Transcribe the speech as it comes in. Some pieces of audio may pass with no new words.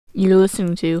You're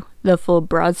listening to The Full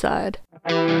Broadside.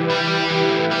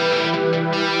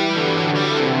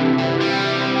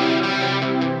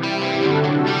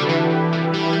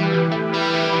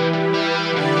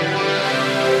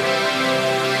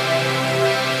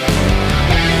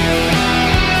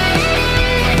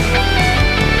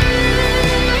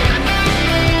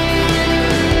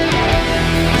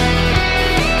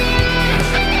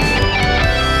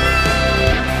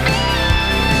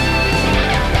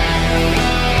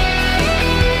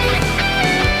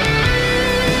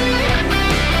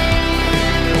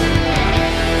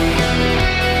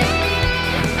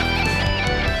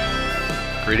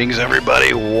 Greetings,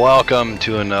 everybody. Welcome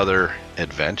to another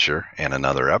adventure and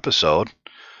another episode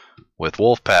with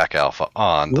Wolfpack Alpha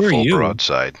on The Full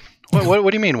Broadside.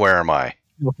 What do you mean, where am I?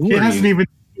 He hasn't even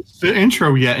the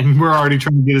intro yet, and we're already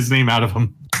trying to get his name out of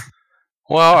him.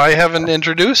 Well, I haven't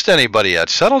introduced anybody yet.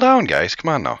 Settle down, guys. Come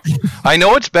on now. I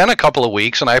know it's been a couple of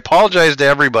weeks, and I apologize to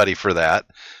everybody for that.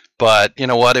 But you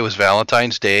know what? It was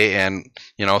Valentine's Day, and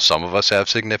you know, some of us have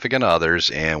significant others,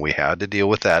 and we had to deal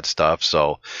with that stuff.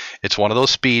 So it's one of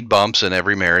those speed bumps in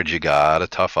every marriage. You gotta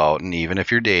tough out, and even if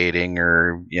you're dating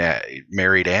or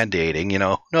married and dating, you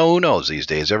know, who knows these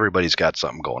days? Everybody's got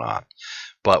something going on.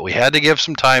 But we had to give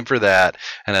some time for that.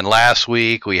 And then last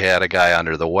week we had a guy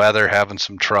under the weather having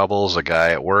some troubles, a guy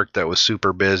at work that was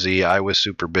super busy. I was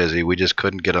super busy. We just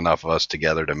couldn't get enough of us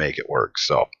together to make it work.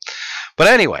 So, but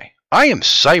anyway. I am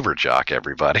Cyberjock,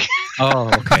 everybody. Oh,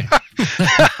 okay.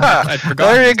 I'd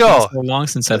forgotten. There you go. It's been so long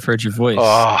since I've heard your voice.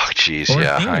 Oh, jeez,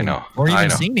 yeah, I know. Or even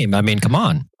seen him. I mean, come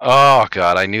on. Oh,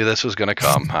 God, I knew this was going to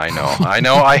come. I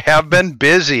know. I have been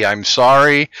busy. I'm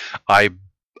sorry. I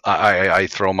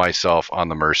throw myself on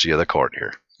the mercy of the court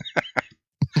here.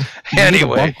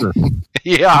 Anyway,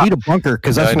 yeah, you need a bunker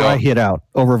because that's where I hid out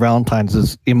over Valentine's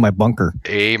is in my bunker.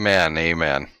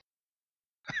 Amen.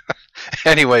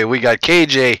 Anyway, we got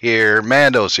KJ here,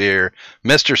 Mando's here,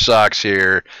 Mr. Sox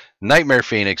here, Nightmare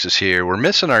Phoenix is here. We're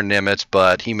missing our Nimitz,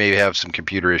 but he may have some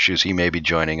computer issues. He may be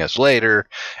joining us later,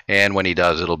 and when he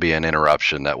does, it'll be an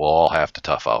interruption that we'll all have to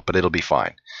tough out, but it'll be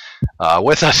fine.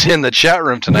 With us in the chat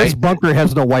room tonight. This bunker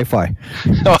has no Wi-Fi.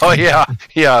 Oh,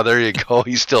 yeah, there you go.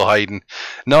 He's still hiding.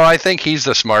 No, I think he's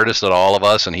the smartest of all of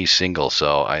us, and he's single,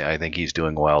 so I think he's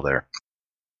doing well there.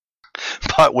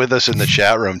 But with us in the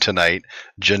chat room tonight,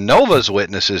 Genova's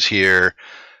Witness is here,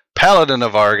 Paladin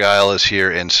of Argyle is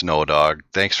here, and Snowdog.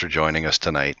 Thanks for joining us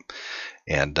tonight.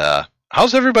 And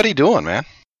how's everybody doing, man?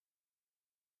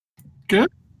 Good.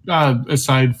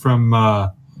 Aside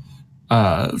from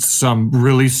some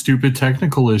really stupid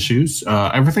technical issues,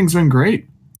 everything's been great.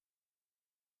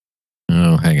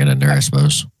 Oh, hanging in there, I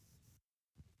suppose.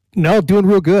 No, doing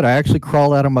real good. I actually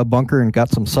crawled out of my bunker and got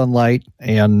some sunlight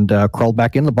and crawled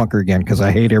back in the bunker again because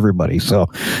I hate everybody. So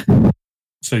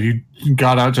you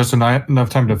got out just enough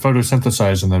time to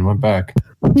photosynthesize and then went back.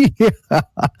 Yeah.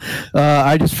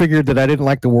 I just figured that I didn't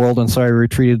like the world, and so I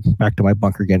retreated back to my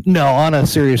bunker again. No, on a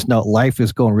serious note, life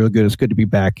is going real good. It's good to be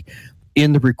back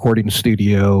in the recording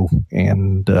studio,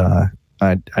 and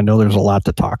I know there's a lot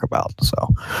to talk about. So.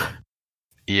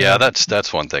 Yeah,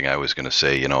 that's one thing I was going to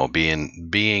say, you know,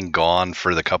 being gone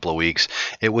for the couple of weeks.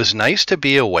 It was nice to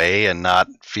be away and not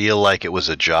feel like it was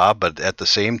a job, but at the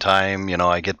same time, you know,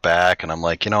 I get back and I'm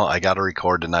like, you know, I got to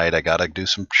record tonight. I got to do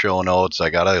some show notes. I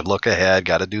got to look ahead,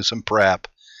 got to do some prep.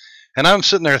 And I'm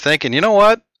sitting there thinking, you know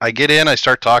what? I get in, I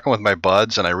start talking with my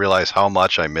buds, and I realize how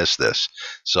much I miss this.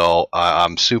 So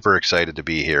I'm super excited to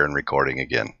be here and recording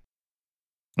again.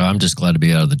 I'm just glad to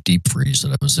be out of the deep freeze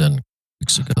that I was in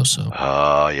weeks ago. So.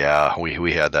 Yeah,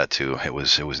 we had that too. It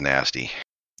was nasty.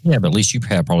 Yeah, but at least you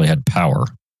probably had power.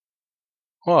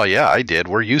 Well, yeah, I did.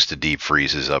 We're used to deep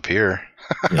freezes up here.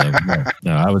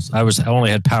 No, I only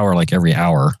had power like every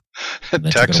hour.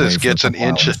 Texas gets an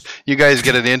inch. You guys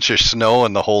get an inch of snow,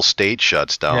 and the whole state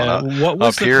shuts down. What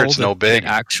was up here? It's no big. It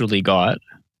actually got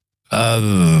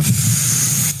like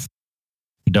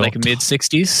mid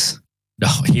 60s. No,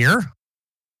 here.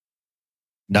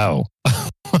 No.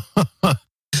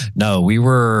 No, we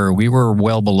were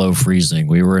well below freezing.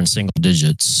 We were in single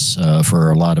digits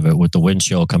for a lot of it, with the wind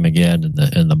chill coming in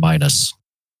and the minus.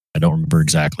 I don't remember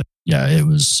exactly. Yeah, it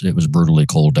was brutally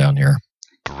cold down here.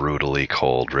 Brutally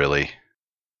cold, really?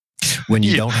 When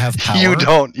you don't have power.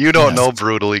 You don't know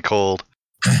brutally cold.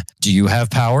 Do you have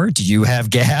power? Do you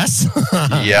have gas?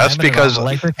 Yes, because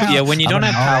when you don't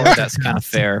have power, that's kind of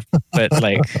fair. But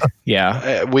like,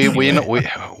 yeah,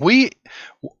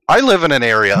 I live in an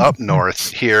area up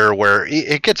north here where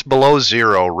it gets below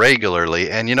zero regularly,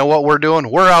 and you know what we're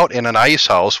doing? We're out in an ice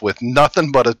house with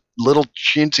nothing but a little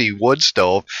chintzy wood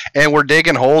stove, and we're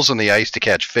digging holes in the ice to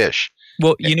catch fish.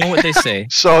 Well, you know what they say.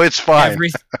 So it's fine.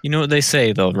 You know what they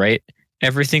say, though, right?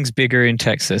 Everything's bigger in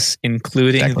Texas,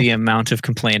 including Exactly. the amount of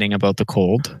complaining about the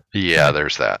cold. Yeah,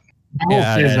 there's that. I will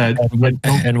say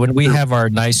that. And when we have our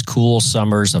nice, cool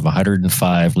summers of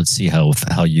 105, let's see how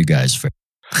you guys fare.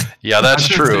 Yeah,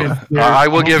 that's I'm true. just saying, I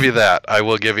will give you that. I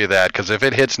will give you that, because if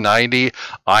it hits 90,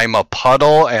 I'm a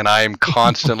puddle and I'm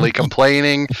constantly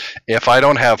complaining. If I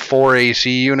don't have 4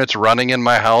 AC units running in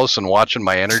my house and watching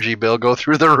my energy bill go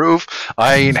through the roof,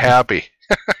 I ain't happy.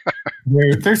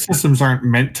 Their systems aren't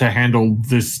meant to handle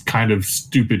this kind of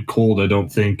stupid cold, I don't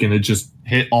think, and it just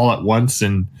hit all at once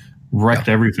and wrecked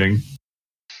everything.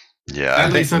 Yeah,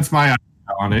 At least that's my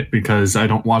idea on it, because I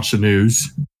don't watch the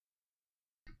news.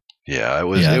 yeah, it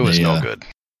was no good.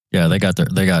 Yeah, they got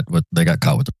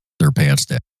caught with their pants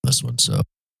down on this one. So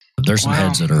there's some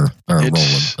heads that are rolling.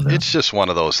 It's just one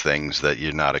of those things that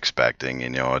you're not expecting.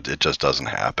 It just doesn't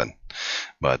happen.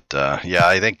 But yeah,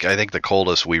 I think the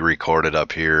coldest we recorded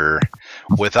up here,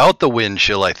 without the wind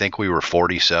chill, I think we were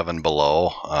 47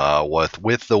 below.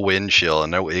 With the wind chill,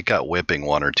 and it got whipping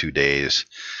 1 or 2 days.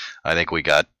 I think we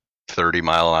got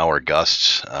 30-mile-an-hour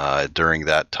gusts during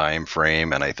that time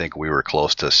frame, and I think we were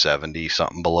close to 70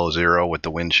 something below zero with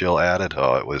the wind chill added.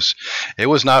 Oh, it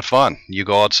was not fun. You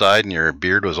go outside and your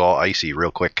beard was all icy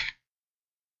real quick.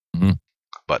 Mm-hmm.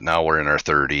 But now we're in our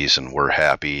 30s and we're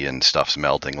happy and stuff's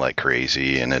melting like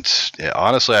crazy. And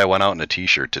honestly, I went out in a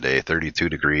t-shirt today, 32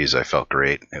 degrees. I felt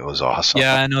great. It was awesome.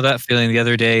 Yeah, I know that feeling. The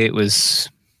other day it was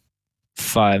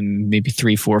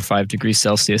 3, 4, 5 degrees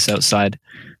Celsius outside.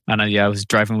 And I was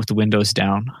driving with the windows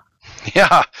down.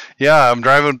 Yeah, I'm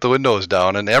driving with the windows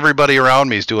down, and everybody around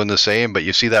me is doing the same. But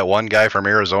you see that one guy from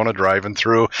Arizona driving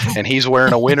through, and he's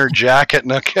wearing a winter jacket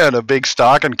and a big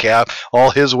stocking cap.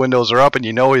 All his windows are up, and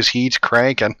his heat's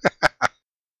cranking.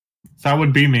 That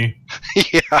would be me.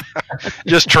 Yeah,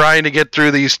 just trying to get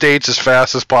through these states as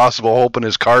fast as possible, hoping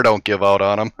his car don't give out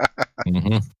on him.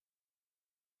 Mm-hmm.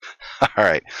 All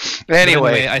right.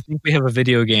 Anyway, I think we have a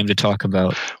video game to talk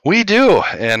about. We do,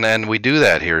 and we do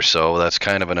that here, so that's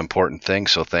kind of an important thing.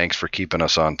 So thanks for keeping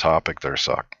us on topic there,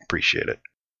 Sock. Appreciate it.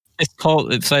 It's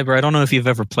called Cyber. I don't know if you've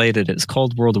ever played it. It's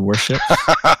called World of Warship.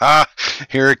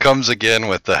 Here it comes again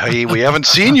with the, hey, we haven't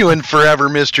seen you in forever,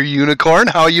 Mr. Unicorn.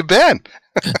 How you been?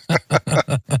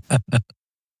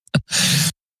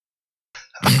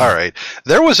 All right.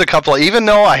 There was a couple, even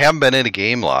though I haven't been in a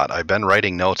game lot, I've been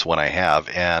writing notes when I have,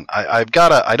 and I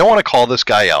don't want to call this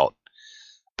guy out,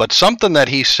 but something that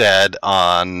he said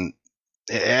obviously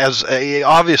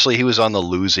he was on the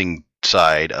losing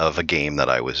side of a game that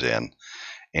I was in,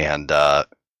 and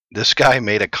this guy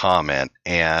made a comment,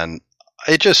 and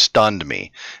it just stunned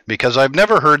me because I've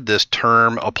never heard this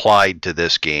term applied to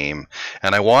this game,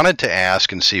 and I wanted to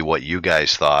ask and see what you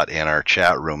guys thought and our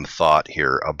chat room thought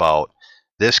here about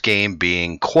this game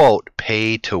being, quote,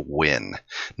 pay to win.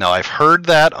 Now, I've heard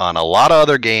that on a lot of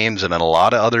other games and in a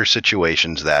lot of other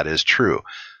situations that is true.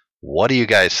 What do you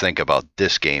guys think about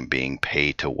this game being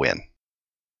pay to win?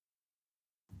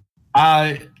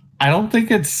 I don't think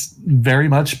it's very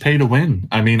much pay to win.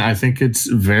 I mean, I think it's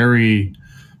very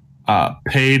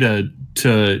pay to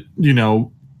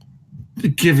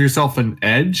give yourself an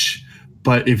edge.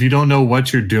 But if you don't know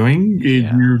what you're doing,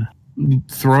 you're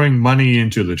throwing money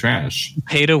into the trash.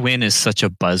 Pay to win is such a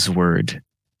buzzword.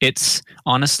 It's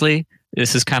honestly,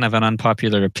 this is kind of an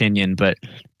unpopular opinion, but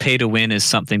pay to win is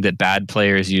something that bad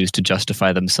players use to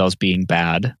justify themselves being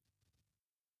bad.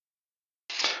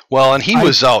 Well, and he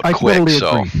was out quick, totally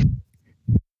so agree.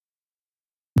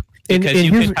 Because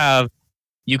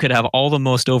you could have all the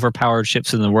most overpowered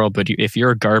ships in the world, but if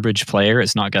you're a garbage player,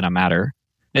 it's not going to matter.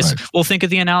 Right. Well, think of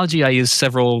the analogy I used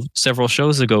several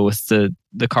shows ago with the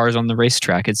cars on the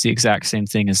racetrack. It's the exact same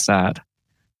thing as that.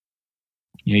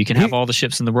 You can have all the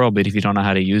ships in the world, but if you don't know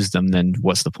how to use them, then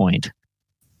what's the point?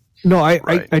 No, I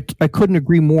couldn't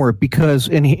agree more because,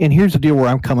 and here's the deal where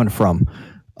I'm coming from.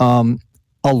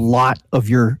 A lot of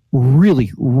your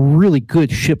really, really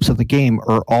good ships of the game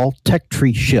are all tech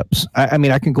tree ships. I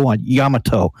mean, I can go on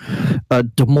Yamato,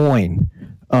 Des Moines,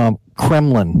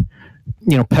 Kremlin,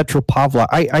 Petropavlov.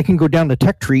 I can go down the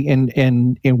tech tree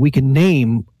and we can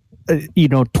name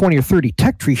 20 or 30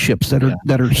 tech tree ships that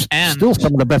are still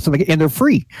some of the best in the game, and they're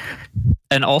free.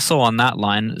 And also on that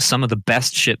line, some of the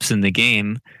best ships in the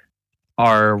game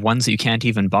are ones that you can't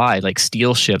even buy, like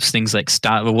steel ships, things like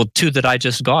two that I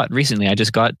just got recently. I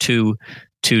just got two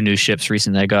new ships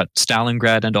recently. I got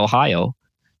Stalingrad and Ohio,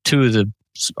 two of the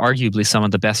arguably some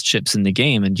of the best ships in the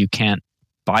game, and you can't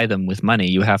buy them with money.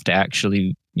 You have to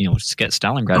actually, to get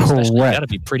Stalingrad, especially, you got to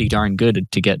be pretty darn good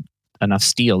to get enough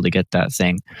steel to get that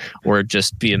thing, or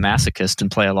just be a masochist and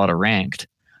play a lot of ranked.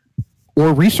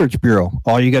 or Research Bureau.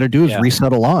 All you got to do is Yeah.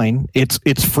 reset a line.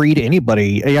 It's free to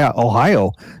anybody. Yeah,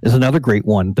 Ohio is another great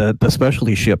one. The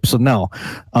specialty ship. So no,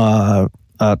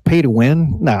 pay to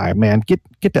win. Nah, man, get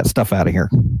that stuff out of here.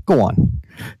 Go on.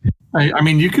 I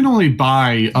mean, you can only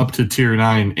buy up to tier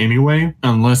 9 anyway,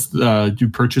 unless you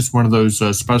purchase one of those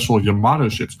special Yamato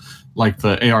ships, like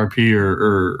the ARP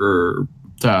or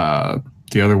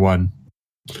the other one,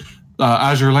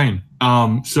 Azure Lane.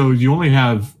 So you only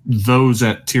have those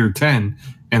at tier 10,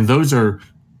 and those are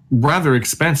rather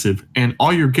expensive. And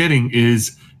all you're getting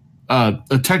is a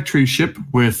tech tree ship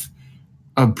with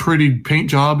a pretty paint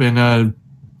job and a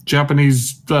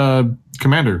Japanese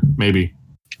commander, maybe.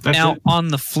 That's Now, it. on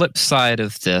the flip side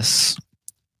of this,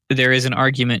 there is an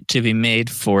argument to be made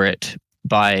for it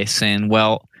by saying,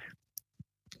 well,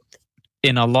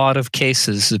 in a lot of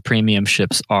cases, the premium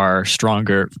ships are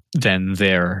stronger than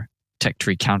their tech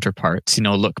tree counterparts.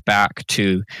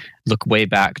 Look way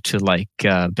back to like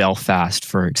Belfast,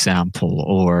 for example,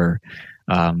 or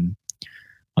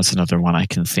what's another one I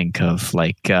can think of,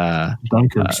 like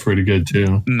Dunkirk's pretty good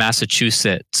too.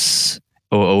 Massachusetts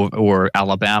or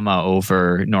Alabama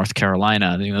over North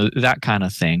Carolina, that kind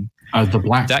of thing. The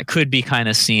black. That could be kind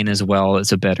of seen as well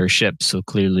as a better ship. So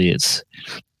clearly, it's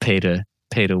pay to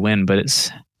win, but it's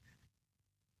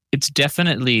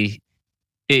definitely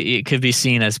it could be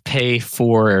seen as pay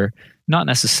for not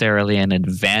necessarily an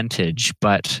advantage,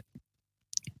 but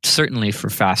certainly for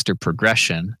faster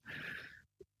progression.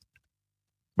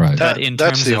 Right. But in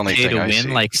That's terms the of only pay thing to I win, see.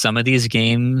 like some of these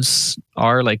games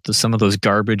are, like some of those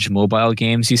garbage mobile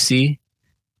games you see,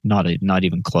 not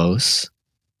even close.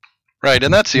 Right,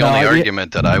 and that's the No, only yeah.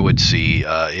 argument that I would see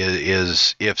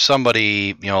is if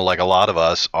somebody, like a lot of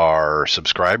us are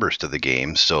subscribers to the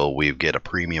game, so we get a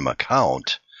premium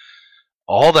account,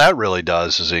 all that really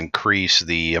does is increase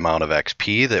the amount of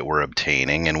XP that we're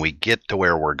obtaining, and we get to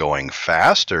where we're going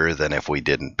faster than if we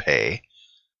didn't pay.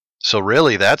 So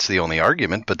really, that's the only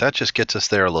argument, but that just gets us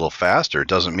there a little faster. It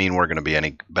doesn't mean we're going to be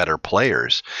any better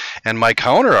players. And my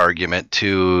counter argument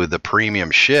to the premium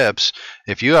ships,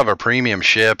 if you have a premium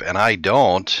ship and I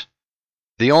don't,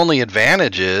 the only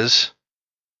advantage is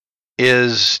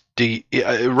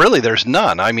really there's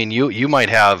none. I mean, you might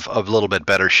have a little bit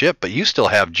better ship, but you still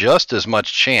have just as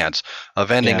much chance of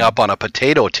ending Yeah. up on a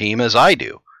potato team as I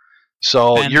do.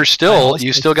 So And you I still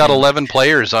also got think- 11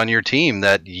 players on your team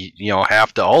that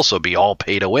have to also be all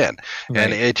pay to win, and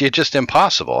Right. it's just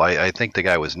impossible. I think the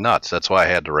guy was nuts. That's why I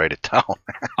had to write it down.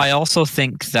 I also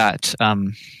think that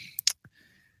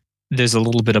there's a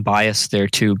little bit of bias there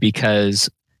too, because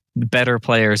better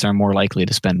players are more likely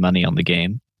to spend money on the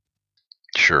game.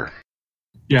 Sure.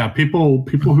 Yeah, people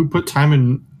who put time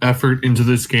and effort into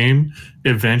this game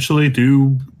eventually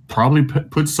do probably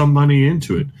put some money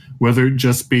into it, whether it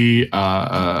just be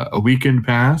a weekend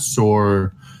pass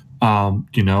or a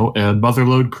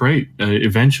motherload crate.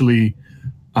 Eventually,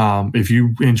 if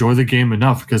you enjoy the game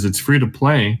enough, because it's free to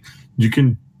play, you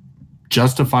can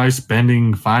justify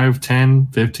spending $5, $10,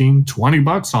 $15,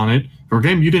 $20 on it for a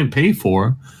game you didn't pay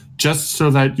for, just so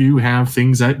that you have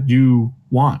things that you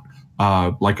want.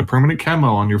 Like a permanent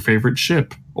camo on your favorite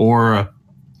ship, or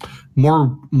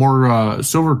more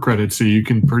silver credits so you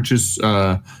can purchase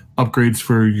upgrades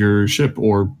for your ship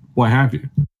or what have you.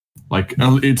 Like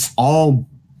it's all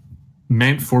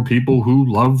meant for people who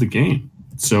love the game.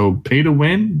 So pay to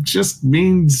win just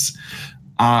means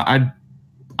I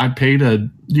pay to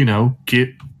get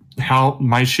how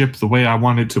my ship the way I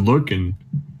want it to look, and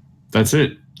that's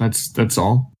it. That's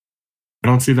all. I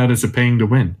don't see that as a paying to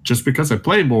win. Just because I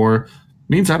play more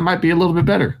means I might be a little bit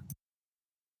better.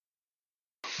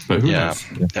 But who knows?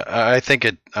 I think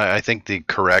the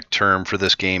correct term for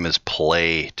this game is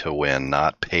play to win,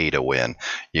 not pay to win.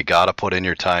 You got to put in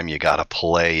your time. You got to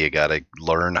play. You got to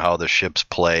learn how the ships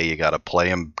play. You got to play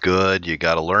them good. You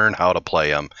got to learn how to play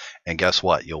them. And guess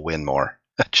what? You'll win more.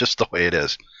 That's just the way it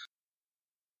is.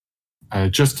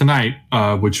 Just tonight,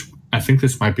 which I think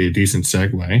this might be a decent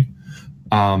segue.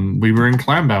 We were in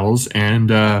clan battles, and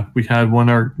we had one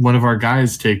of our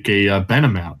guys take a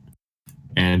Venom out.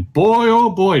 And boy, oh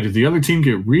boy, did the other team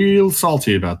get real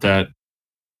salty about that.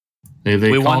 They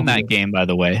We won called that him- game, by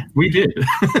the way. We did.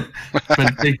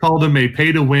 But they called him a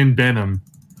pay-to-win Venom.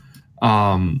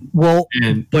 Well,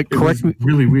 And but it was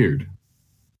really weird.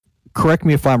 correct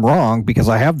me if I'm wrong, because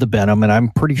I have the Venom, and I'm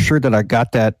pretty sure that I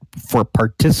got that for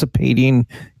participating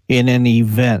in an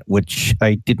event, which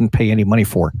I didn't pay any money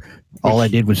for. All I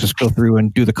did was just go through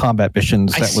and do the combat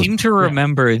missions. I seem to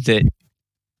remember that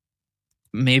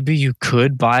maybe you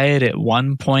could buy it at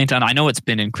one point, and I know it's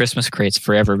been in Christmas crates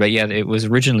forever, but yeah, it was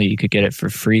originally you could get it for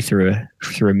free through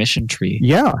a mission tree.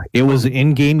 Yeah, it was an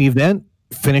in-game event.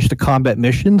 finish the combat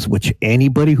missions, which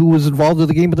anybody who was involved with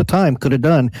the game at the time could have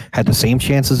done, had the same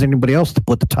chance as anybody else to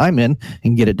put the time in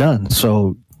and get it done.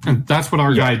 So, and that's what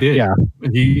our guy did. Yeah.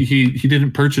 He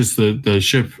didn't purchase the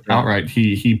ship outright.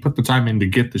 He put the time in to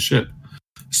get the ship.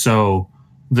 So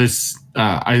this,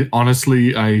 I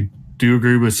do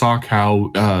agree with Sock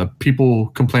how people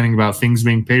complaining about things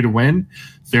being pay to win,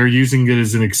 they're using it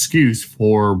as an excuse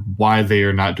for why they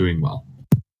are not doing well.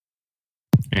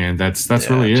 And that's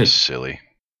really just it. Silly.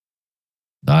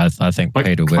 I think But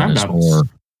pay to win clan is battles- more.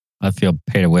 I feel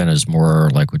pay to win is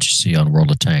more like what you see on World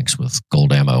of Tanks with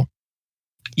gold ammo.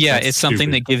 Yeah, That's it's something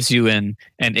stupid. that gives you an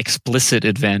explicit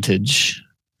advantage,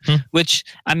 which,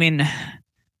 I mean,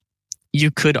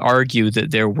 you could argue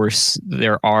that there were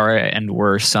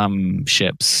some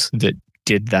ships that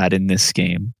did that in this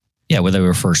game. Yeah, when they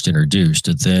were first introduced,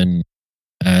 and then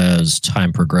as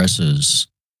time progresses,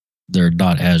 they're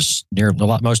not as near.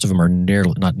 Most of them are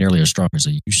not nearly as strong as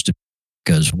they used to,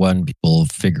 because one, people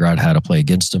figure out how to play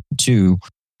against them. Two,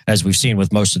 as we've seen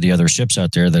with most of the other ships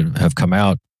out there that have come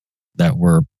out, that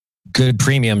were good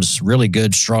premiums, really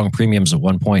good, strong premiums at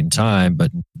one point in time,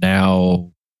 but now,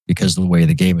 because of the way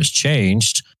the game has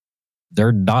changed,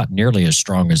 they're not nearly as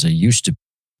strong as they used to be.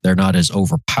 They're not as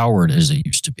overpowered as they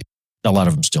used to be. A lot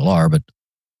of them still are, but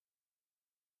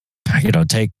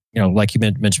like you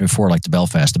mentioned before, like the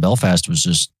Belfast. The Belfast was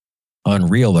just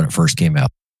unreal when it first came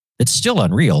out. It's still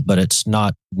unreal, but it's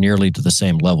not nearly to the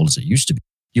same level as it used to be.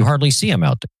 You hardly see them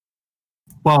out there.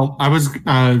 Well, I was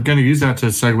going to use that to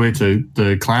segue to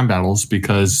the clan battles,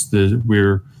 because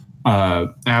we're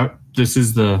out. This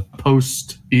is the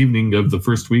post evening of the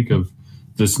first week of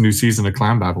this new season of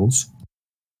clan battles.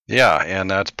 Yeah, and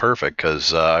that's perfect,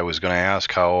 because I was going to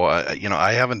ask how,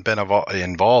 I haven't been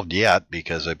involved yet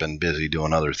because I've been busy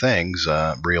doing other things,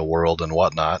 real world and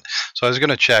whatnot. So I was going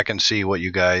to check and see what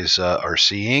you guys are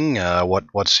seeing,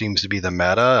 what seems to be the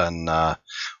meta, and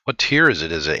what tier is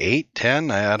it? Is it 8,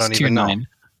 10? I don't It's even tier know. 9.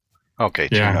 Okay,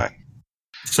 tier Yeah. 9.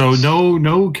 So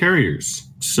no carriers.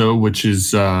 So which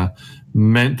is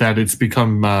meant that it's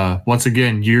become once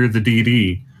again year the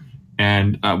DD,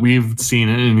 and we've seen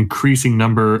an increasing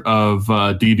number of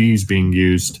DDs being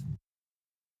used,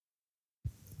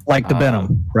 like the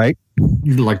Venom, right?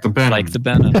 like the Venom, Like the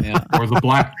Venom, yeah. or the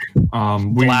Black.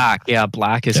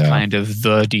 Black is kind of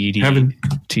the DD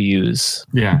to use.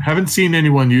 Haven't seen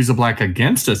anyone use a Black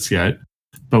against us yet,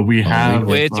 but we have.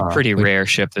 It's a pretty rare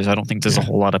ship. I don't think there's a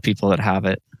whole lot of people that have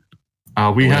it.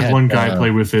 We had one guy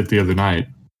play with it the other night.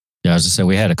 Yeah, as I said,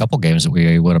 we had a couple games that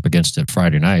we went up against it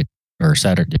Friday night or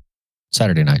Saturday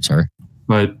night. Sorry,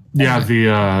 but yeah,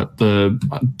 the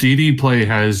DD play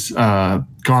has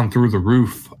gone through the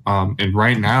roof, and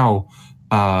right now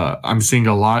I'm seeing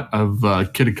a lot of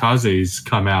Kitakazes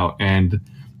come out, and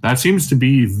that seems to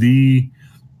be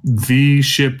the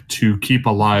ship to keep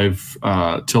alive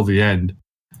till the end,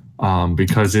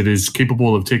 because it is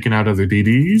capable of taking out other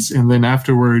DDs, and then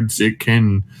afterwards it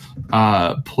can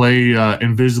play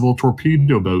invisible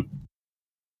torpedo boat.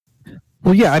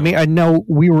 Well, yeah, I mean, I know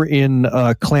we were in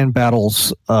Clan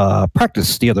Battles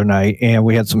practice the other night, and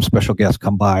we had some special guests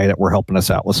come by that were helping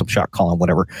us out with some shot calling,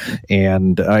 whatever.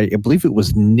 And I believe it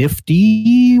was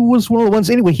Nifty was one of the ones.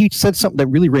 Anyway, he said something that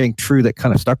really rang true that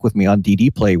kind of stuck with me on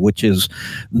DD play, which is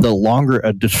the longer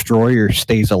a destroyer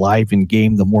stays alive in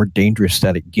game, the more dangerous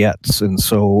that it gets. And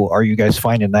so are you guys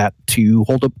finding that to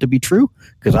hold up to be true?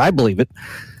 Because I believe it.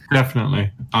 Definitely.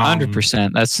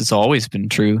 100%. It's always been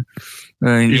true.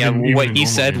 Even What he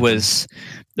said normally. was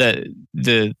the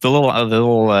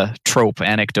little trope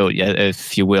anecdote,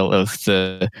 if you will, of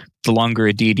the longer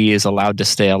a DD is allowed to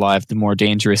stay alive, the more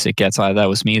dangerous it gets. That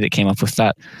was me that came up with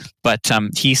that. But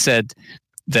he said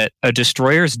that a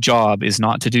destroyer's job is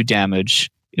not to do damage,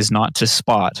 is not to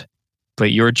spot,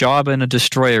 but your job in a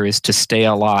destroyer is to stay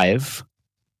alive.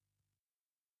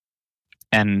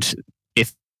 And if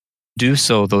you do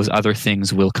so, those other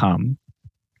things will come.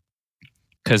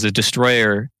 Because a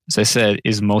destroyer, as I said,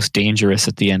 is most dangerous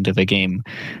at the end of a game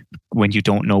when you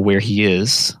don't know where he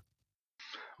is.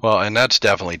 Well, and that's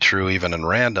definitely true even in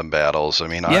random battles. I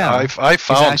mean, Yeah, I've found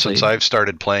exactly. since I've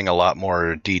started playing a lot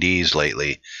more DDs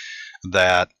lately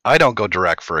that I don't go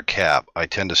direct for a cap. I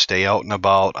tend to stay out and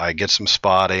about. I get some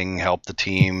spotting, help the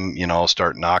team,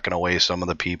 start knocking away some of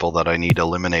the people that I need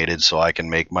eliminated so I can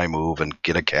make my move and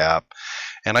get a cap.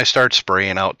 And I start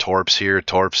spraying out torps here,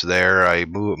 torps there. I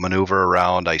maneuver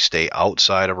around. I stay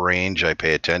outside of range. I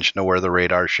pay attention to where the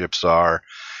radar ships are.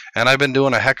 And I've been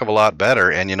doing a heck of a lot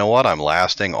better. And you know what? I'm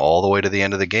lasting all the way to the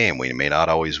end of the game. We may not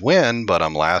always win, but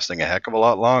I'm lasting a heck of a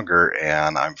lot longer.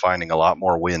 And I'm finding a lot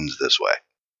more wins this way.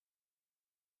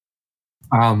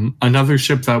 Another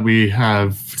ship that we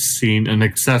have seen an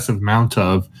excessive amount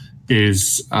of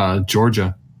is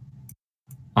Georgia.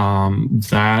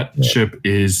 That ship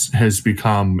has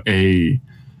become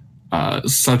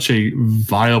such a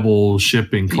viable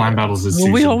ship in climb battles this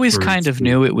season. We always kind of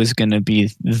knew it was going to be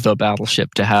the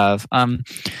battleship to have.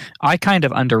 I kind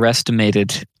of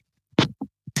underestimated.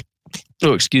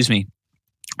 Oh, excuse me.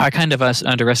 I kind of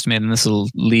underestimated, and this will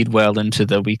lead well into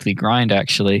the weekly grind,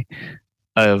 actually,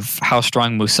 of how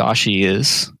strong Musashi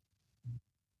is.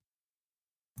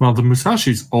 Well, the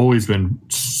Musashi's always been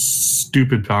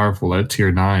stupid powerful at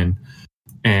tier 9,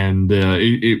 and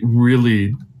it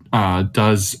really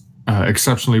does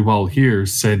exceptionally well here,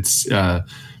 since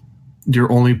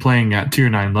you're only playing at tier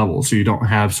 9 level, so you don't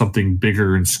have something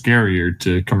bigger and scarier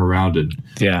to come around and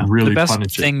really punish it. The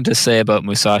best thing to say about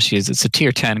Musashi is it's a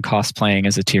tier 10 cosplaying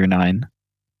as a tier 9.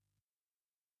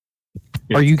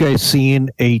 Are you guys seeing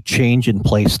a change in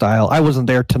play style? I wasn't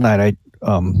there tonight.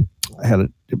 I had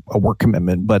a work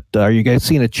commitment, but are you guys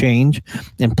seeing a change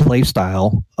in play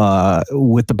style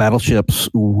with the battleships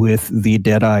with the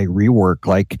Deadeye rework?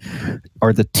 Like,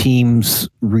 are the teams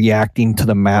reacting to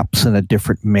the maps in a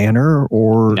different manner,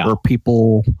 or are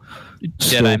people?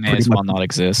 Deadeye may as well not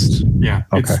exist. Yeah,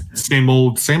 okay. It's same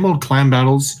old clan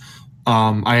battles.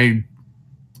 I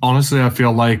honestly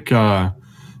feel like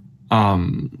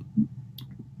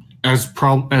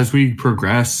as we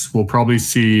progress, we'll probably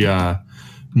see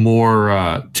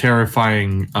more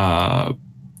terrifying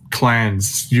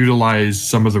clans utilize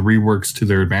some of the reworks to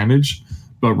their advantage.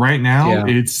 But right now,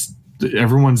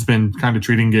 everyone's been kind of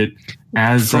treating it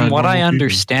as. From what I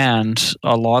understand,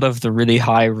 a lot of the really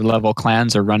high level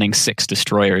clans are running 6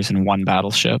 destroyers in one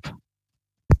battleship.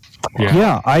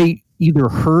 Yeah, I either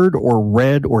heard or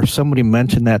read or somebody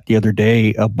mentioned that the other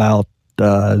day about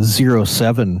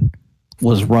 07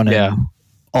 was running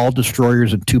all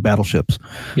destroyers and 2 battleships.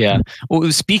 Yeah.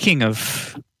 Well, speaking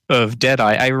of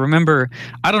Deadeye, I remember,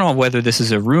 I don't know whether this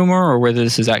is a rumor or whether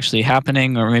this is actually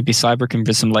happening, or maybe Cyber can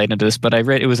give some light into this, but I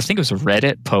think it was a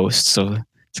Reddit post, so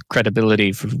it's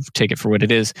credibility, take it for what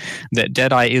it is, that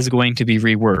Deadeye is going to be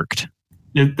reworked.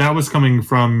 That was coming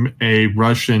from a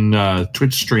Russian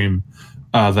Twitch stream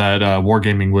that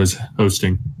Wargaming was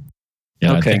hosting.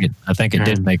 Yeah, okay. I think it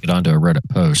did make it onto a Reddit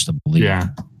post, I believe. Yeah.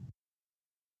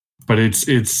 But it's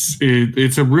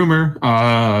a rumor.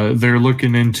 They're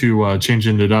looking into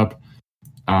changing it up.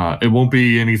 It won't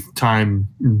be any time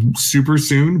super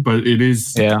soon, but it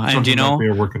is. Yeah, and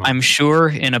they're working on. I'm sure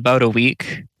in about a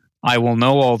week I will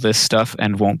know all this stuff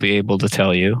and won't be able to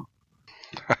tell you.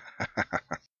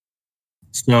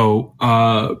 So,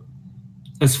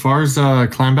 as far as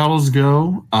clan battles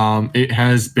go, it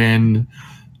has been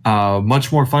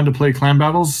much more fun to play clan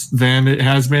battles than it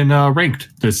has been ranked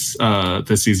this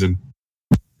season.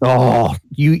 Oh,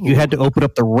 you had to open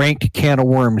up the ranked can of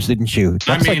worms, didn't you?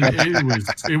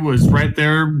 It was right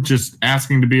there, just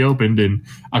asking to be opened, and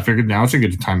I figured now it's a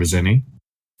good time as any.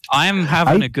 I'm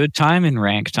having a good time in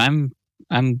ranked. I'm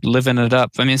living it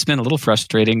up. I mean, it's been a little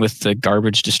frustrating with the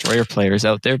garbage destroyer players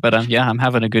out there, but I'm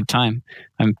having a good time.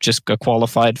 I'm just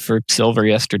qualified for silver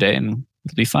yesterday, and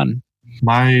it'll be fun.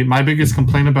 My biggest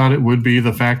complaint about it would be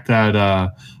the fact that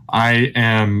I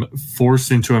am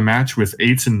forced into a match with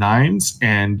 8s and 9s,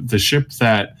 and the ship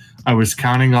that I was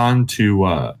counting on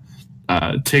to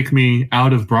take me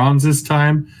out of bronze this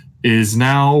time is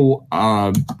now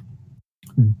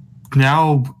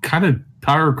kind of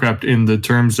power crept in the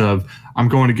terms of I'm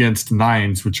going against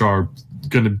 9s, which are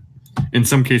going to, in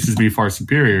some cases, be far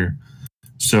superior.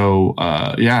 So,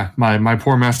 my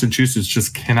poor Massachusetts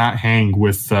just cannot hang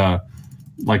with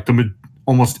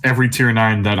almost every tier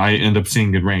 9 that I end up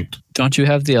seeing get ranked. Don't you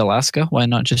have the Alaska? Why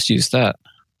not just use that?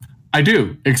 I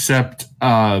do, except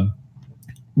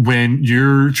when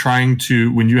you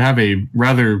have a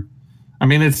rather,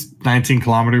 it's 19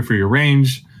 kilometer for your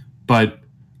range, but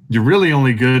you're really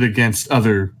only good against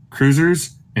other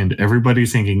cruisers, and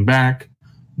everybody's hanging back.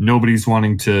 Everyone's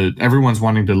wanting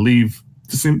to leave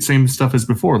the same stuff as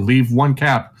before, leave one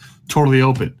cap totally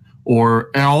open, or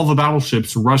all the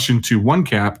battleships rush into one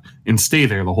cap and stay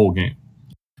there the whole game.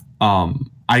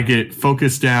 I get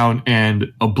focused down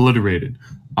and obliterated.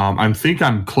 I think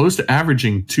I'm close to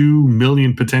averaging 2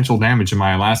 million potential damage in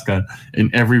my Alaska in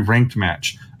every ranked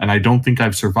match, and I don't think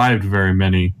I've survived very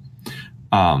many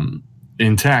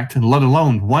intact, let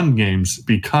alone won games,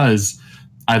 because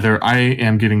either I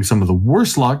am getting some of the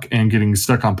worst luck and getting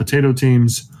stuck on potato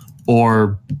teams,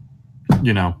 or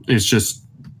it's just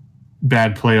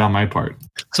bad play on my part.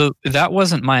 So that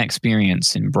wasn't my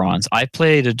experience in bronze. I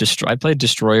played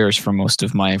destroyers for most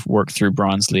of my work through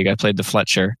Bronze League. I played the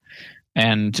Fletcher,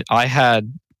 and I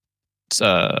had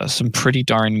some pretty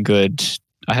darn good.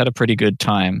 I had a pretty good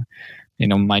time.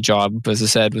 My job, as I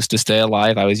said, was to stay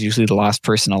alive. I was usually the last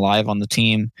person alive on the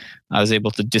team. I was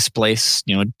able to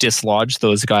dislodge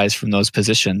those guys from those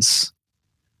positions.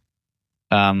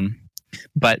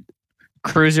 But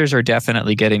cruisers are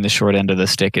definitely getting the short end of the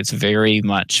stick. It's very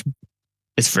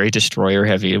destroyer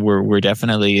heavy. We're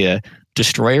definitely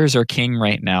destroyers are king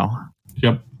right now.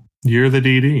 Yep, you're the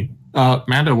DD.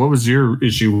 Mando, what was your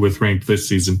issue with ranked this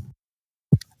season?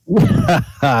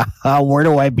 Where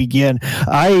do I begin?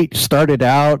 I started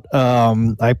out,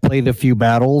 I played a few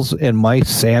battles and my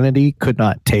sanity could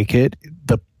not take it.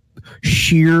 The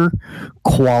sheer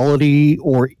quality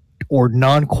or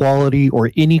non-quality or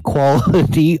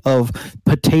inequality of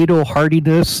potato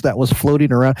hardiness that was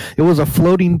floating around. It was a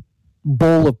floating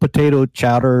bowl of potato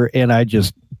chowder, and I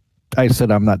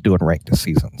said I'm not doing ranked this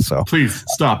season. So please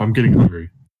stop. I'm getting hungry.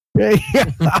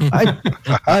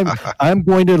 I'm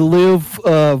going to live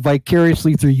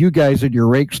vicariously through you guys and your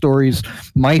rank stories.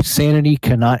 My sanity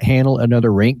cannot handle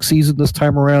another rank season this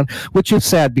time around, which is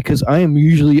sad because I am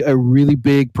usually a really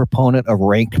big proponent of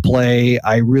ranked play.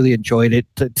 I really enjoyed it.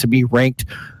 To me, ranked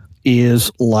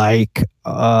is like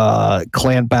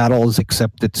clan battles,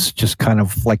 except it's just kind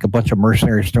of like a bunch of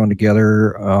mercenaries thrown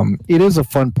together. It is a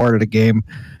fun part of the game,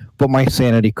 but my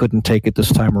sanity couldn't take it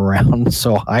this time around,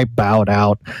 so I bowed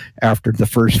out after the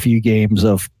first few games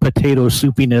of potato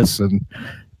soupiness,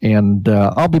 and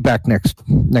I'll be back next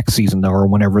season though, or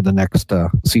whenever the next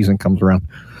season comes around.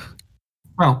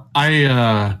 Well,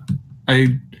 I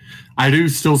do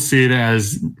still see it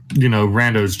as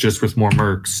randos just with more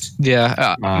mercs.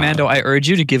 Yeah, Mando, I urge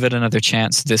you to give it another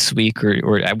chance this week,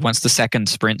 or once the second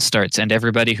sprint starts, and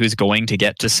everybody who's going to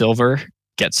get to silver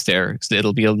gets there.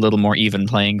 It'll be a little more even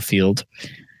playing field.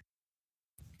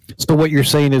 So what you're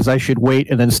saying is I should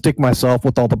wait and then stick myself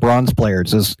with all the bronze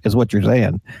players is what you're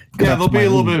saying. Yeah, they'll be a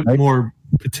little bit more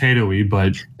potato-y,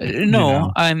 but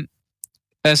no, I'm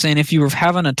saying if you were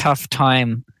having a tough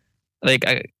time,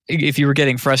 if you were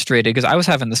getting frustrated, because I was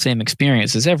having the same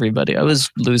experience as everybody. I was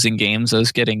losing games. I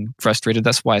was getting frustrated.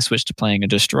 That's why I switched to playing a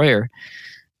destroyer.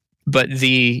 But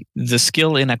the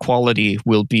skill inequality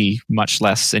will be much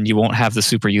less, and you won't have the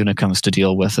super unicorns to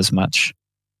deal with as much.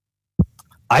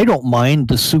 I don't mind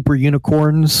the super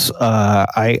unicorns.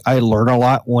 I learn a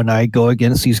lot when I go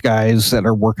against these guys that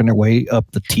are working their way up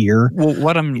the tier. Well,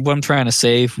 what I'm trying to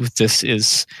say with this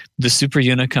is the super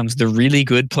unicorns, the really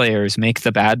good players, make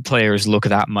the bad players look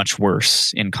that much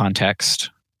worse in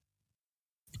context.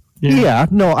 Yeah,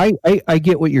 no, I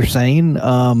get what you're saying.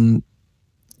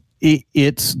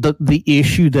 It's the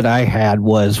issue that I had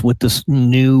was with this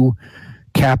new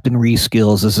captain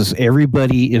reskills is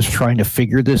everybody is trying to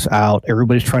figure this out.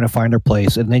 Everybody's trying to find their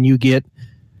place. And then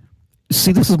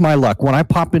this is my luck. When I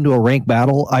pop into a rank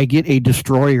battle, I get a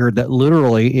destroyer that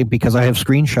literally, because I have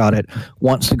screenshot it,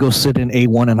 wants to go sit in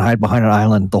A1 and hide behind an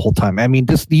island the whole time. I mean,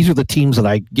 these are the teams that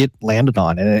I get landed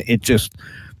on. And it just,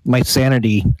 my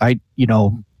sanity,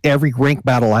 every rank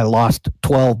battle I lost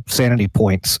 12 sanity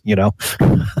points,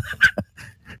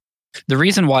 The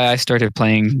reason why I started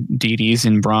playing DDs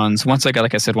in bronze, once I got to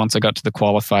the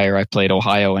qualifier, I played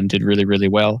Ohio and did really, really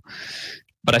well.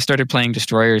 But I started playing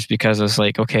destroyers because I was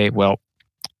like, okay, well,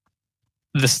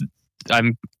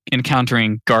 I'm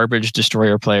encountering garbage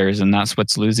destroyer players, and that's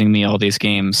what's losing me all these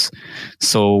games.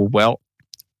 So, well,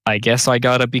 I guess I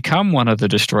got to become one of the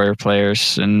destroyer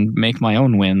players and make my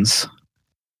own wins.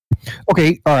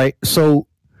 Okay, all right. So,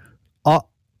 when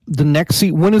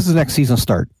does the next season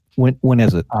start? When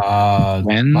is it?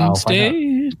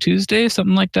 Wednesday, Tuesday,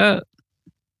 something like that,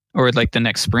 or like the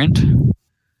next sprint.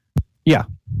 Yeah,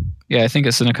 I think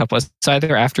it's it's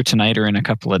either after tonight or in a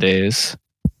couple of days.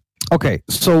 Okay,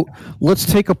 so let's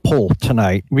take a poll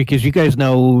tonight because you guys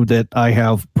know that I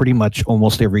have pretty much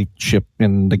almost every ship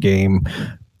in the game,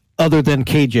 other than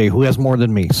KJ, who has more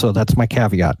than me. So that's my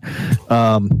caveat.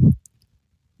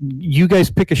 You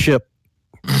guys pick a ship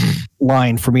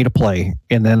line for me to play,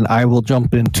 and then I will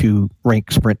jump into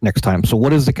rank sprint next time. So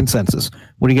what is the consensus?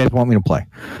 What do you guys want me to play?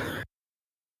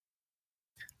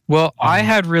 Well, I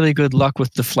had really good luck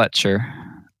with the Fletcher,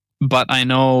 but I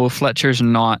know Fletcher's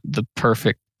not the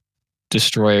perfect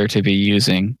destroyer to be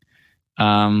using.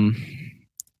 Let's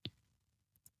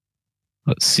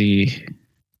see.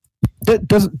 That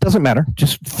doesn't matter.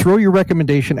 Just throw your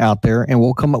recommendation out there, and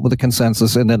we'll come up with a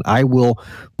consensus, and then I will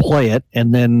play it.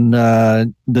 And then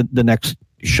the next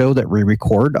show that we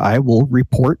record, I will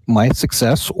report my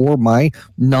success or my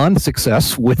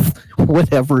non-success with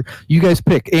whatever you guys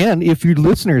pick. And if you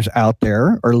listeners out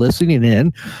there are listening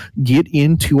in, get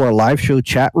into our live show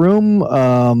chat room.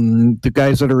 The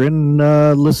guys that are in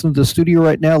listening to the studio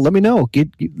right now, let me know. Give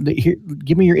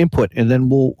me your input, and then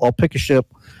I'll pick a ship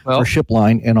or ship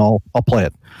line, and I'll play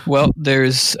it. Well,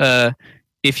 there's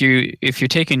if you're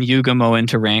taking Yugamo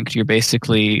into ranked, you're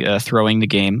basically throwing the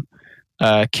game.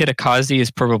 Kitakazi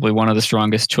is probably one of the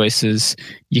strongest choices.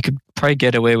 You could probably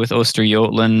get away with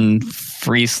Osterjotland,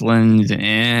 Friesland.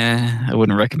 I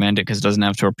wouldn't recommend it because it doesn't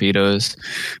have torpedoes.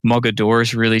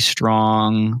 Mogador's really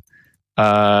strong.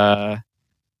 Jutland,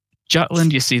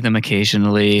 you see them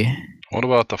occasionally. What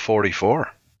about the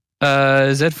 44?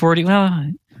 Z40.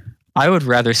 Well, I would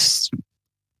rather Z44,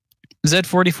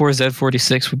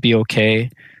 Z46 would be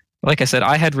okay. Like I said,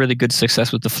 I had really good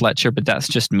success with the Fletcher, but that's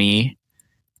just me.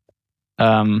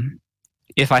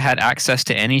 If I had access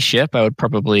to any ship, I would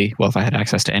probably, if I had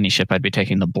access to any ship, I'd be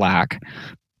taking the black.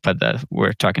 But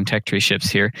we're talking tech tree ships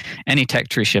here. Any tech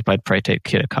tree ship, I'd probably take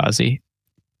Kitakazi.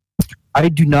 I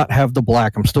do not have the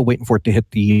black. I'm still waiting for it to hit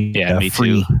the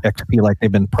free XP like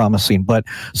they've been promising. But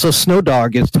so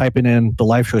Snowdog is typing in the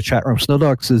live show chat room.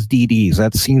 Snowdog says DDs.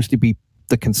 That seems to be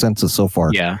the consensus so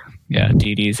far. Yeah.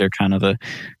 DDs are kind of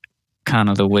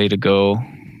the way to go.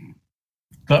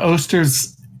 The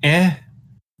Oster's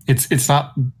It's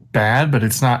not bad, but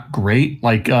it's not great.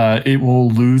 Like it will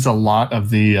lose a lot of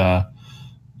the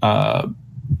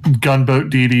gunboat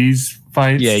DDs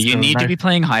fights. Yeah, you need to be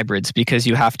playing hybrids because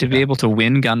you have to be able to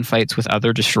win gunfights with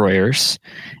other destroyers,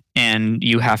 and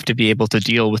you have to be able to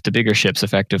deal with the bigger ships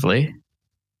effectively.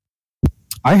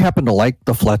 I happen to like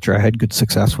the Fletcher. I had good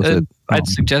success with it. I'd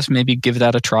suggest maybe give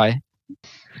that a try.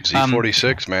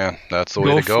 Z46, man. That's the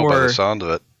way to go by the sound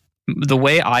of it. The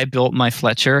way I built my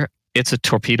Fletcher, it's a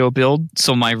torpedo build,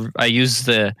 so I use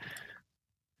I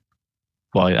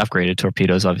upgraded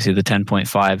torpedoes, obviously the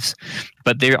 10.5s,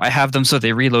 but I have them so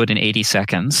they reload in 80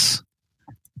 seconds.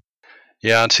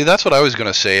 Yeah, and see, that's what I was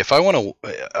going to say. If I want to,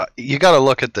 you got to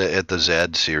look at the Z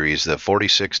series, the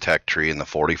 46 Tech Tree and the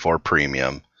 44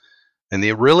 Premium, and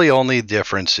the really only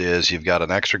difference is you've got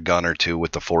an extra gun or two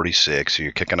with the 46, so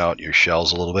you're kicking out your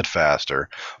shells a little bit faster.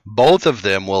 Both of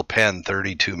them will pen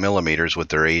 32 millimeters with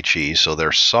their HE, so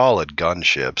they're solid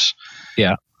gunships.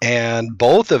 Yeah. And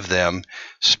both of them,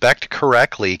 spec'd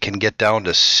correctly, can get down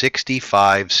to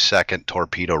 65-second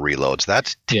torpedo reloads.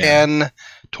 That's 10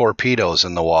 torpedoes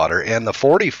in the water, and the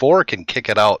 44 can kick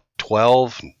it out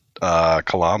 12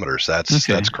 kilometers.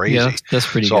 That's crazy. Yeah, that's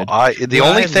pretty good. The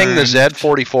only thing the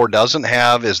Z44 doesn't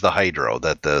have is the hydro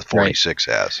that the 46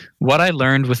 has. What I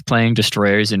learned with playing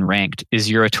destroyers in ranked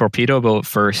is you're a torpedo boat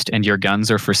first, and your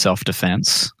guns are for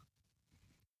self-defense.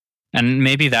 And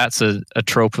maybe that's a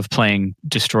trope of playing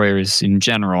destroyers in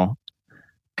general,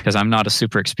 because I'm not a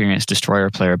super experienced destroyer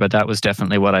player, but that was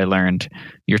definitely what I learned.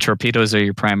 Your torpedoes are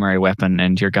your primary weapon,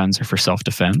 and your guns are for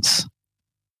self-defense.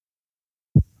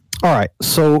 All right,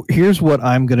 so here's what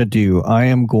I'm going to do. I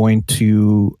am going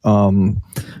to,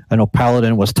 I know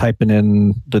Paladin was typing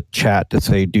in the chat to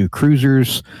say do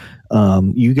cruisers.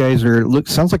 You guys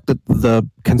sounds like the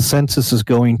consensus is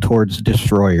going towards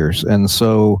destroyers. And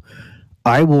so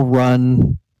I will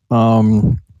run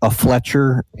a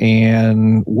Fletcher,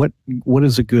 and what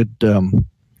is a good,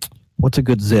 what's a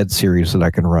good Z series that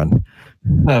I can run?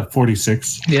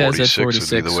 46. Yeah, 46 would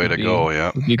be the way to go,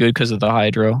 yeah. Would be good because of the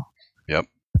hydro. Yep.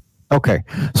 Okay,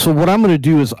 so what I'm going to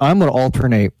do is I'm going to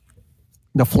alternate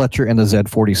the Fletcher and the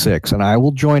Z46, and I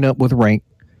will join up with rank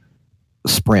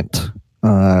sprint,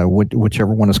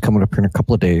 whichever one is coming up here in a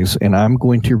couple of days, and I'm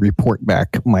going to report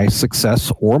back my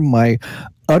success or my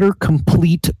utter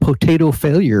complete potato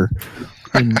failure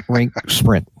in rank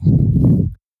sprint.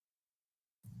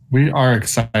 We are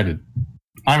excited.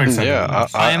 I'm excited. Yeah,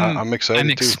 I'm excited I'm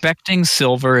too. expecting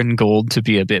silver and gold to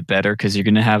be a bit better because you're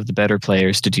going to have the better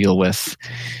players to deal with.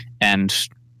 And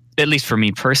at least for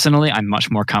me personally, I'm much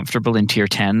more comfortable in tier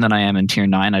 10 than I am in tier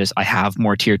 9. I have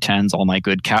more tier 10s. All my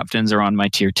good captains are on my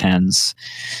tier 10s.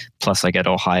 Plus I get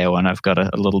Ohio, and I've got a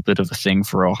little bit of a thing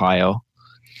for Ohio.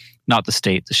 Not the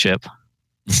state, the ship.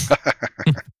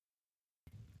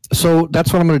 So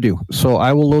that's what I'm going to do. So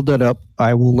I will load that up.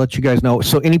 I will let you guys know.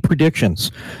 So any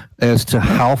predictions as to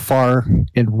how far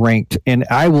in ranked, and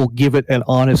I will give it an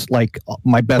honest,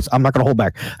 my best. I'm not going to hold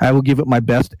back. I will give it my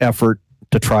best effort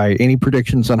to try. Any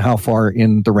predictions on how far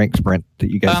in the rank sprint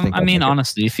that you guys think? I mean,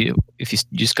 honestly, if you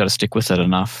just got to stick with it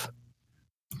enough.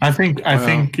 I think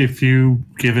if you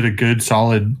give it a good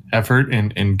solid effort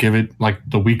and give it like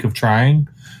the week of trying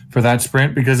for that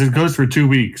sprint, because it goes for 2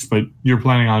 weeks, but you're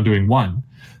planning on doing one.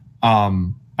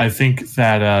 I I think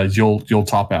that you'll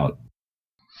top out.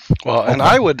 Well, and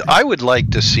I would like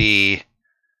to see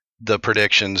the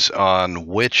predictions on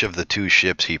which of the two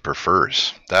ships he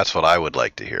prefers. That's what I would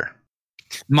like to hear.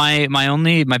 My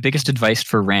biggest advice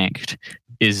for ranked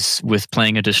is with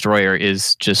playing a destroyer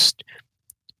is just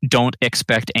don't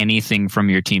expect anything from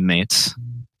your teammates.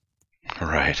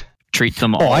 Right. Treat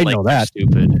them all I like know they're that.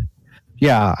 stupid.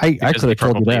 Yeah, I Because could they have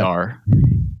told you probably that. are.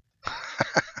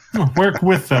 Work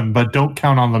with them, but don't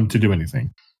count on them to do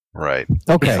anything. Right.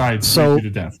 Okay, Besides, so beat you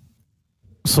to death.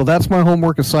 so that's my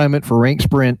homework assignment for Rank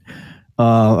Sprint.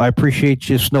 I appreciate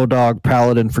you, Snow Dog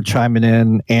Paladin, for chiming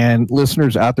in. And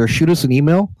listeners out there, shoot us an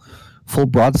email,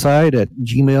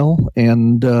 fullbroadside@gmail,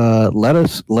 and let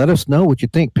us know what you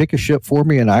think. Pick a ship for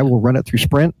me, and I will run it through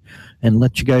Sprint and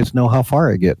let you guys know how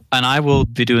far I get. And I will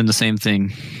be doing the same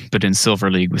thing, but in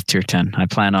Silver League with Tier 10. I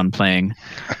plan on playing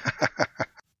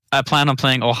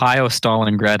Ohio,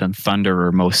 Stalingrad, and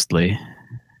Thunderer mostly.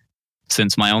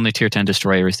 Since my only Tier 10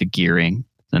 destroyer is the Gearing,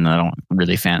 then I don't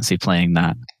really fancy playing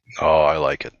that. Oh, I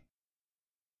like it.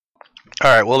 All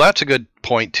right. Well, that's a good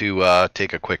point to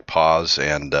take a quick pause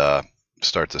and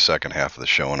start the second half of the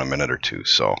show in a minute or two.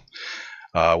 So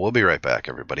we'll be right back,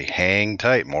 everybody. Hang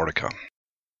tight. More to come.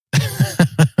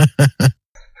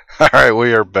 All right.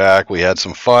 We are back. We had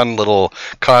some fun little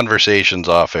conversations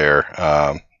off air.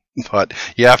 But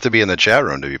you have to be in the chat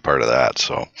room to be part of that.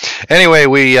 So anyway,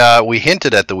 we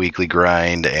hinted at the weekly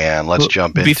grind, and let's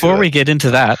jump into Before it. we get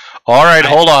into that, All right,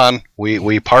 hold on.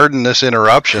 We pardon this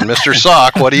interruption. Mr.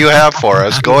 Sock, what do you have for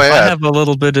us? Go I ahead. have a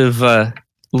little bit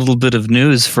of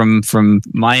news from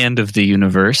my end of the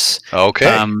universe. Okay.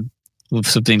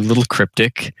 Something a little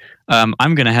cryptic. I'm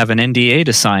going to have an NDA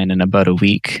to sign in about a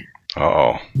week.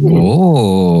 Uh-oh.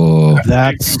 Oh,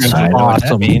 That's I know what that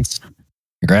awesome. means.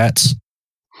 Congrats.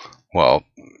 Well,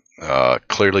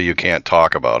 clearly you can't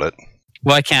talk about it.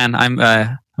 Well, I can. I'm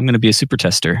going to be a super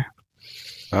tester.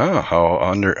 Oh,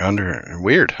 how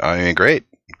weird. I mean, great,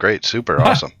 super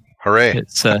awesome. Hooray.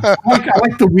 It's I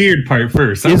like the weird part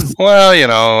first.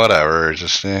 Well, whatever.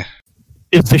 Just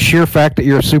It's the sheer fact that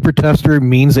you're a super tester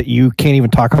means that you can't even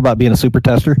talk about being a super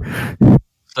tester.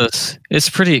 it's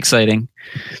pretty exciting,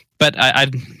 but I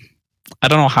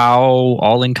don't know how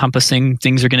all encompassing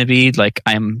things are going to be. Like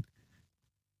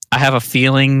I have a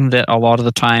feeling that a lot of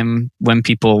the time when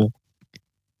people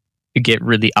get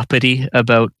really uppity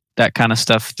about that kind of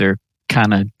stuff, they're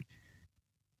kind of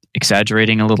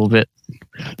exaggerating a little bit.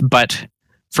 But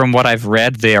from what I've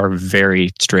read, they are very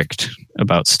strict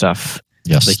about stuff.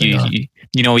 Yes, Like they are.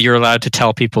 you're allowed to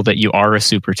tell people that you are a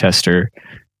super tester,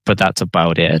 but that's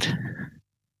about it.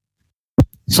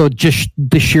 So just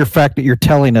the sheer fact that you're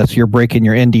telling us you're breaking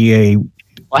your NDA. Well,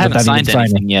 I haven't without even signed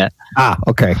signing. anything yet.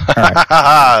 Okay. All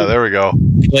right. there we go.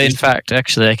 Well, in fact,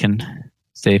 actually,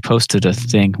 they posted a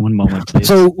thing. One moment, please.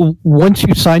 So once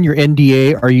you sign your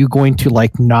NDA, are you going to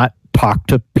not talk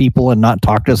to people and not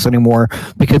talk to us anymore?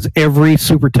 Because every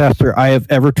super tester I have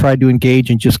ever tried to engage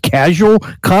in just casual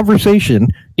conversation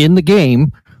in the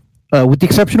game, with the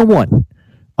exception of one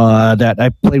that I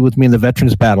played with me in the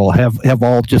Veterans Battle, have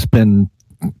all just been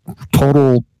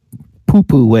total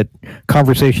poo-poo at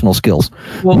conversational skills.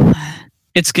 Well,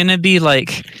 it's gonna be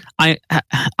like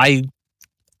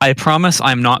I promise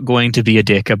I'm not going to be a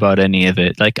dick about any of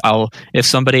it. Like if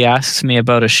somebody asks me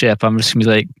about a ship, I'm just gonna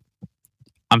be like,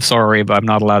 I'm sorry, but I'm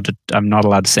not allowed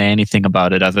to say anything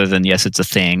about it other than yes, it's a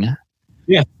thing.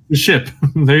 The ship.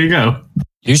 There you go.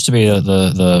 Used to be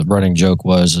the running joke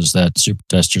is that super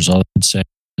testers all they would say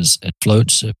is it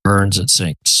floats, it burns, it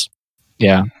sinks,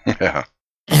 Yeah. Yeah.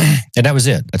 and that was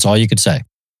it. That's all you could say.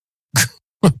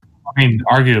 I mean,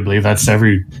 arguably, that's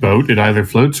every boat. It either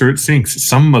floats or it sinks.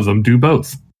 Some of them do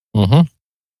both. Mm-hmm.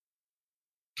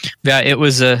 Yeah, it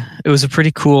was a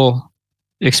pretty cool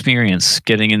experience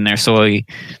getting in there. So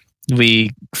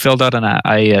we filled out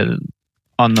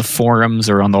on the forums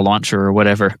or on the launcher or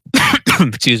whatever.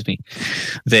 Excuse me.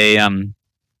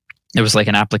 It was like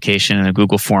an application in a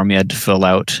Google form you had to fill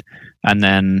out, and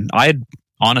then I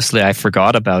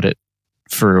forgot about it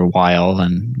for a while,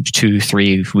 and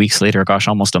 2-3 weeks later, gosh,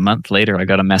 almost a month later, I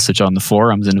got a message on the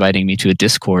forums inviting me to a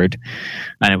Discord,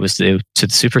 and it was to the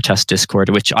Super Test Discord,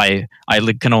 which I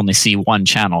can only see one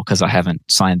channel because I haven't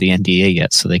signed the NDA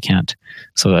yet, so they can't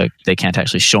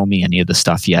actually show me any of the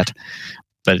stuff yet.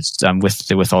 But it's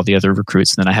with all the other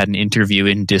recruits. And then I had an interview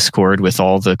in Discord with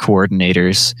all the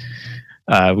coordinators,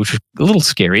 which was a little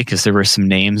scary because there were some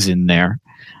names in there.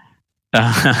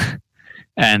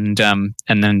 And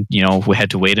then, we had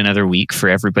to wait another week for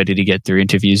everybody to get their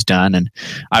interviews done. And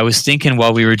I was thinking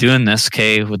while we were doing this,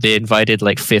 okay, they invited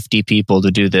like 50 people to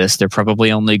do this. They're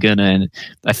probably only I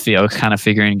was kind of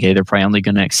figuring, okay, they're probably only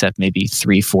going to accept maybe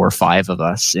 3, 4, 5 of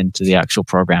us into the actual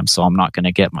program. So I'm not going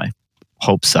to get my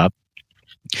hopes up.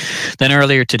 Then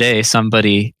earlier today,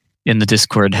 somebody in the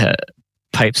Discord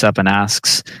pipes up and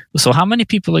asks, so how many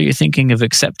people are you thinking of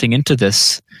accepting into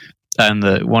this? And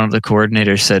one of the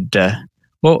coordinators said,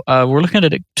 we're looking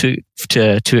at it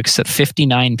to accept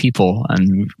 59 people.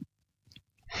 And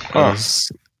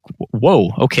whoa,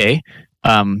 okay.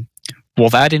 Well,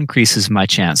 that increases my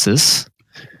chances.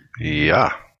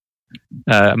 Yeah.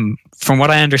 From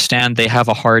what I understand, they have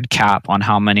a hard cap on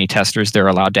how many testers they're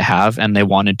allowed to have, and they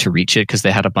wanted to reach it because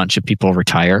they had a bunch of people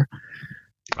retire.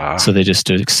 So they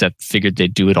just figured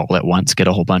they'd do it all at once, get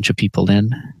a whole bunch of people in.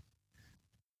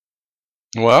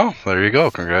 Well, there you go.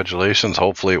 Congratulations.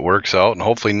 Hopefully it works out, and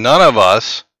hopefully none of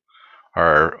us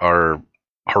are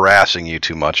harassing you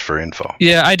too much for info.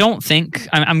 Yeah, I don't think...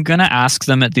 I'm going to ask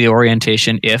them at the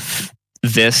orientation if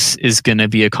this is going to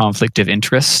be a conflict of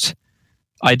interest.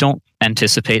 I don't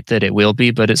anticipate that it will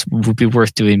be, but it would be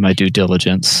worth doing my due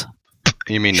diligence.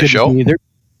 You mean the show?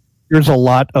 There's a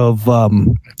lot of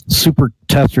super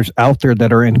testers out there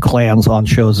that are in clans on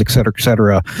shows, et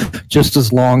cetera, just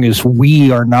as long as we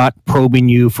are not probing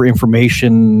you for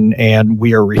information and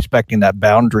we are respecting that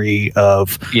boundary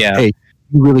of, hey,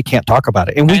 you really can't talk about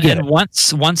it. And we get it.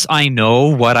 Once I know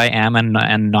what I am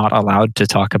and not allowed to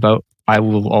talk about,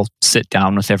 I'll sit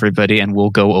down with everybody and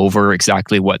we'll go over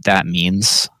exactly what that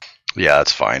means. Yeah,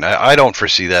 that's fine. I don't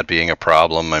foresee that being a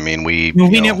problem. I mean, we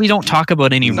don't talk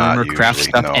about any rumor craft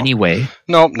stuff anyway.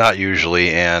 Nope, not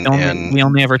usually. And we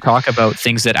only ever talk about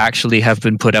things that actually have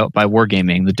been put out by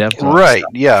Wargaming, the dev. Right.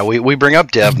 Stuff. Yeah, we bring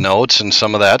up dev notes and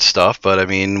some of that stuff, but I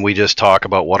mean, we just talk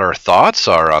about what our thoughts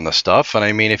are on the stuff. And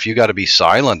I mean, if you got to be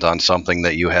silent on something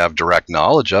that you have direct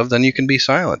knowledge of, then you can be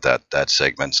silent. That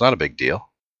segment. It's not a big deal.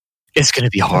 It's going to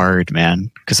be hard, man,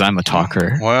 because I'm a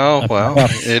talker. Well,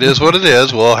 it is what it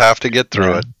is. We'll have to get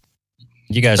through it.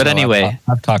 You guys, but anyway,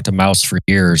 I've talked to Mouse for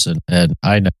years, and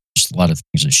I know just a lot of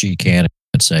things that she can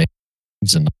and say.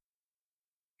 And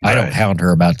I don't hound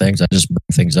her about things. I just bring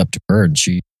things up to her, and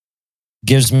she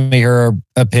gives me her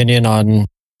opinion on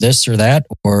this or that,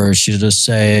 or she just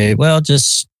say, "Well,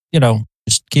 just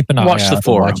keep an eye watch out, the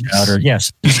forums."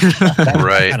 Yes, that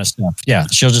right, kind of stuff. Yeah,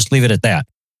 she'll just leave it at that.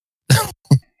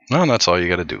 Well, that's all you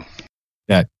got to do.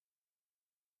 Yeah.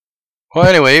 Well,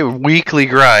 anyway, weekly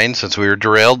grind, since we were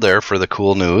derailed there for the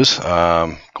cool news.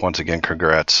 Once again,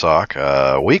 congrats, Sock.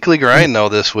 Weekly grind, though,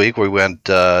 this week we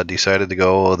decided to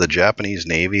go the Japanese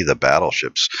Navy, the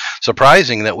battleships.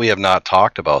 Surprising that we have not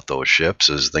talked about those ships,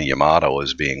 as the Yamato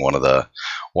as being one of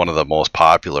the most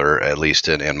popular, at least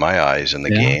in my eyes, in the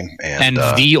game. And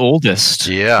the oldest.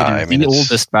 Yeah. The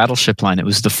oldest battleship line. It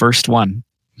was the first one.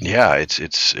 Yeah,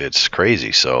 it's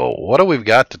crazy. So what do we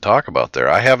got to talk about there?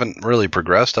 I haven't really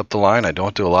progressed up the line. I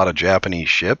don't do a lot of Japanese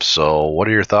ships. So what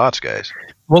are your thoughts, guys?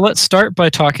 Well, let's start by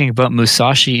talking about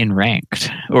Musashi in Ranked,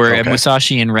 or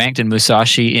Musashi in Ranked and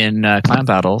Musashi in clan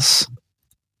battles.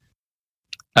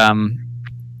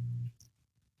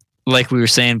 Like we were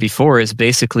saying before, is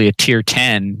basically a tier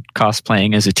 10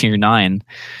 cosplaying as a tier 9.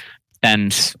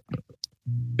 And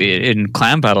in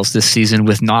clan battles this season,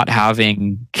 with not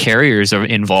having carriers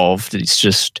involved, it's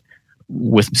just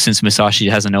since Musashi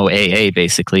has an OAA,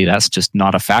 basically that's just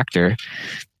not a factor.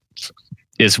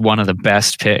 Is one of the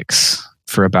best picks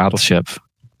for a battleship.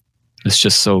 It's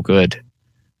just so good.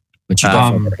 But you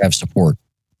have support.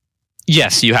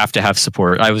 Yes, you have to have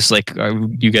support. I was like,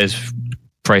 you guys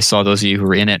probably saw, those of you who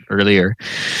were in it earlier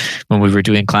when we were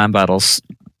doing clan battles.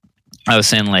 I was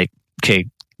saying, like, okay,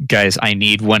 guys, I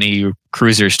need one of your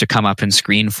cruisers to come up and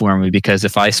screen for me, because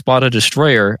if I spot a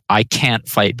destroyer, I can't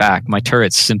fight back. My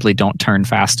turrets simply don't turn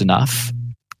fast enough.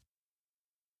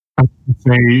 I would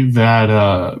say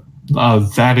that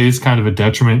that is kind of a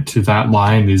detriment to that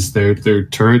line, is their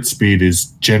turret speed is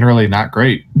generally not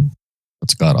great.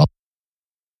 It's got up.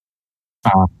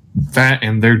 That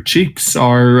and their cheeks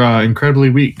are incredibly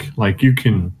weak. Like you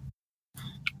can...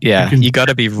 Yeah, you got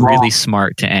to be really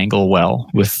smart to angle well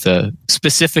with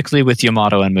specifically with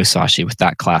Yamato and Musashi with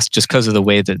that class, just because of the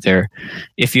way that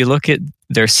if you look at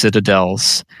their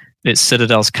citadel's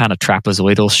kind of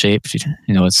trapezoidal shaped.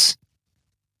 It's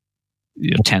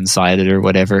 10-sided or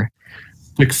whatever.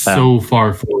 Like so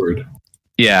far forward.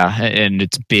 Yeah, and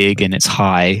it's big and it's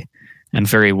high and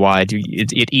very wide.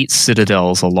 It eats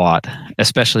citadels a lot,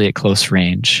 especially at close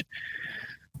range.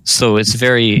 So it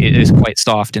is quite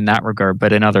soft in that regard,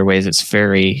 but in other ways it's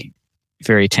very,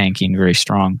 very tanky and very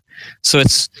strong. So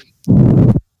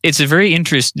It's a very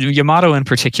interesting. Yamato in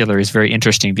particular is very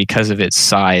interesting because of its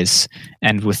size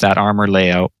and with that armor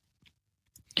layout.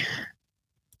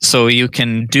 So you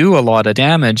can do a lot of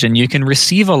damage and you can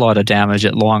receive a lot of damage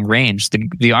at long range.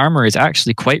 The armor is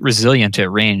actually quite resilient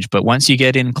at range, but once you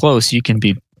get in close, you can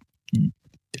be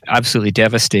absolutely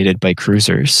devastated by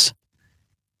cruisers.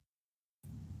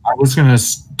 I was going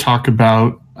to talk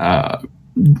about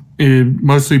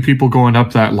mostly people going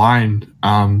up that line.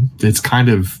 It's kind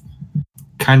of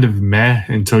meh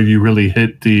until you really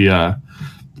hit the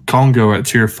Congo at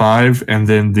tier 5 and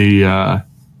then the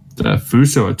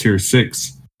Fuso at tier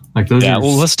 6. Like those. Yeah,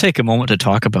 well, let's take a moment to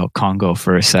talk about Congo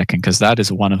for a second, because that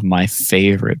is one of my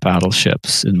favorite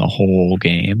battleships in the whole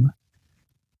game.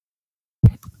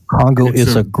 Congo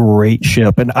is a great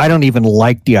ship, and I don't even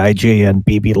like the IJN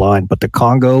BB line, but the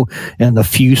Congo and the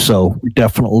Fuso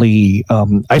definitely.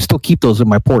 I still keep those in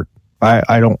my port. I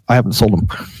haven't sold them.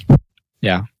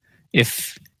 Yeah,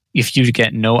 if you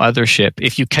get no other ship,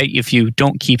 if you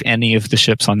don't keep any of the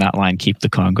ships on that line, keep the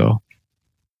Congo.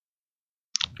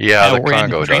 Yeah, the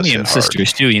Congo does hit hard.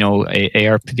 Sisters too. You know,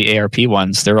 the ARP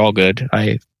ones, they're all good.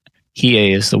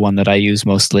 Hiei is the one that I use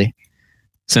mostly,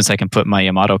 since I can put my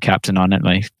Yamato captain on it,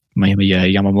 my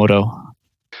Yamamoto.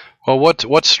 Well,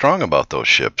 what's strong about those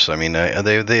ships? I mean,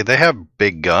 they have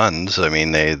big guns. I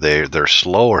mean, they're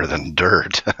slower than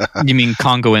dirt. You mean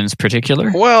Congo in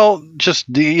particular? Well, just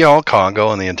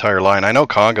Congo and the entire line. I know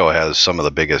Congo has some of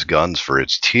the biggest guns for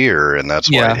its tier, and that's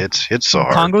why it hits so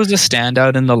hard. Congo's a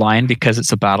standout in the line because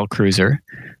it's a battle cruiser,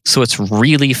 so it's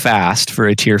really fast for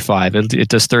a tier 5. It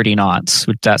does 30 knots,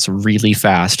 which that's really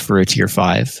fast for a tier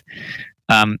 5.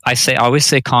 I always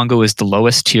say Congo is the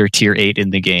lowest tier 8 in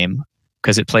the game,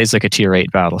 because it plays like a tier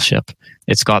 8 battleship.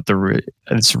 It's got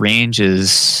its range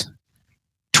is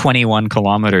 21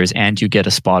 kilometers, and you get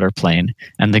a spotter plane.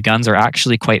 And the guns are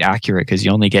actually quite accurate because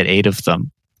you only get 8 of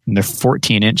them. And they're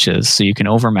 14 inches, so you can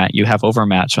overmatch. You have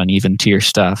overmatch on even tier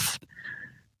stuff.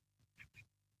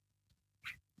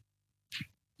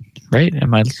 Right?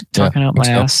 Am I talking out my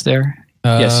ass there?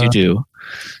 Yes, you do.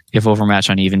 You have overmatch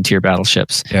on even tier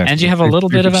battleships, and you have a little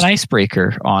bit of an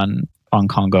icebreaker on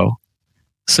Congo.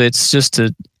 So it's just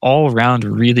an all-around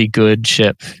really good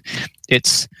ship.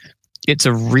 It's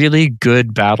a really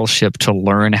good battleship to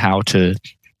learn how to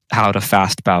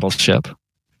fast battleship.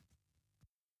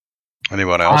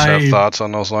 Anyone else have thoughts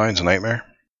on those lines, Nitemare?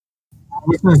 I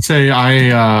was going to say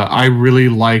I really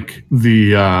like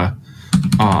the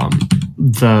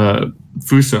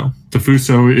Fuso. The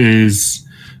Fuso is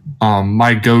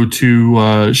my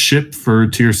go-to ship for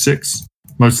tier 6.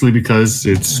 Mostly because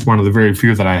it's one of the very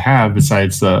few that I have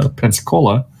besides the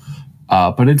Pensacola,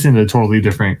 but it's in a totally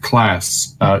different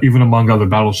class. Even among other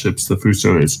battleships, the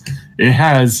Fuso is. It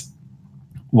has,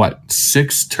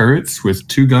 6 turrets with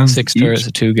 2 guns 6 each? turrets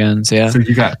with 2 guns, yeah. So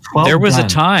you got 12 There was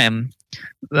guns. a time,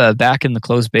 back in the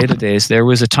closed beta days, there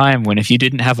was a time when if you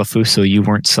didn't have a Fuso, you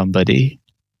weren't somebody.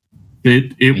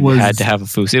 You had to have a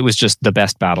Fuso. It was just the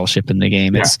best battleship in the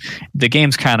game. Yeah. The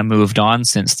game's kind of moved on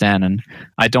since then, and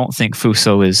I don't think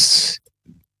Fuso is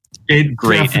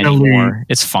great anymore.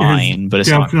 It's fine, but it's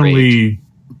definitely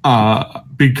not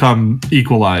great. Become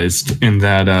equalized in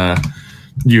that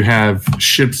you have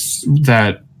ships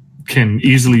that can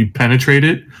easily penetrate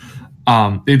it.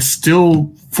 It's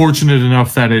still fortunate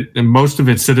enough that most of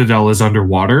its citadel is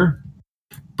underwater,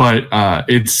 but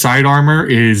its side armor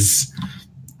is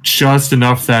just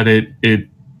enough that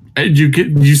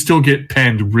you still get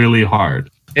penned really hard.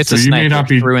 It's a sniper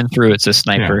through and through. It's a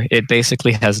sniper. Yeah. It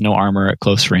basically has no armor at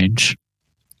close range.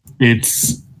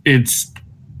 It's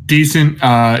decent.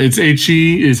 Its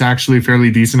HE is actually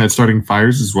fairly decent at starting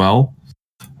fires as well.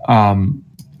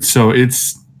 So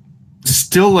it's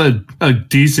still a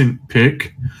decent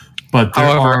pick, but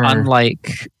however,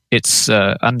 unlike its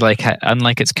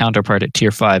counterpart at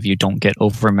tier 5, you don't get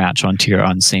overmatch on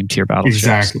same tier battleships.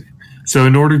 Exactly. So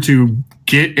in order to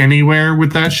get anywhere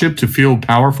with that ship to feel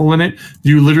powerful in it,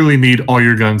 you literally need all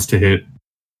your guns to hit.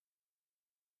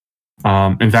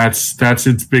 And that's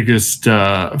its biggest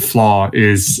flaw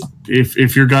is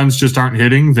if your guns just aren't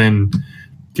hitting, then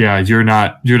you're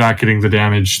not getting the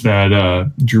damage that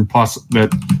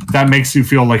that makes you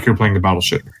feel like you're playing the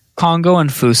battleship. Congo and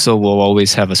Fuso will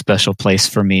always have a special place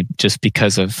for me just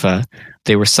because of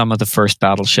they were some of the first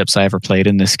battleships I ever played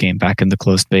in this game back in the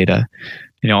closed beta.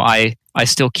 You know, I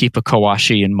still keep a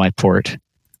Kawashi in my port,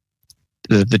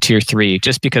 the tier 3,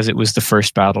 just because it was the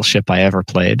first battleship I ever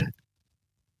played.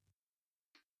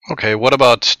 Okay, what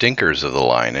about stinkers of the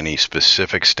line? Any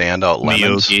specific standout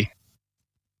lemons?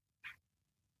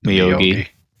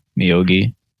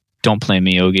 Miyogi. Don't play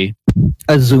Miyogi.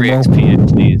 Azumo.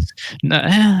 XP, please. No,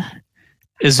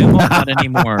 Izumo not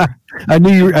anymore. I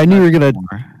knew you were gonna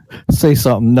say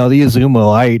something. No, the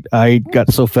Izumo. I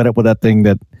got so fed up with that thing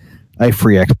that I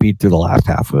free XP'd through the last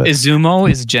half of it. Izumo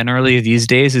is generally these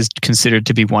days is considered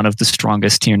to be one of the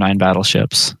strongest Tier 9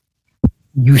 battleships.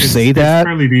 You say that, it's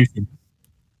fairly decent.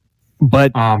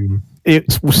 but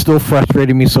it was still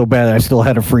frustrating me so bad that I still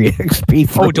had a free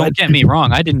XP. Oh, don't get me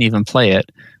wrong. I didn't even play it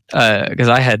because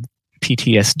I had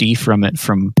PTSD from it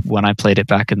from when I played it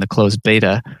back in the closed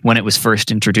beta when it was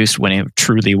first introduced, when it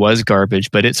truly was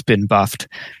garbage, but it's been buffed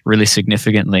really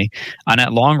significantly. And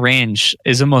at long range,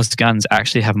 Izumo's guns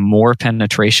actually have more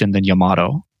penetration than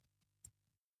Yamato.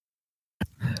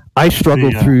 I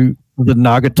struggled through the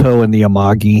Nagato and the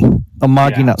Amagi.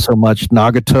 Amagi, not so much.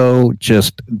 Nagato,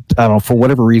 just, I don't know, for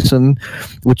whatever reason,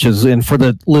 which is, and for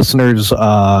the listeners,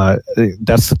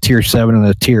 that's the Tier 7 and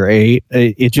the Tier 8.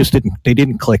 It just they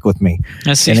didn't click with me.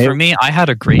 Now, see, for me, I had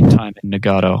a great time in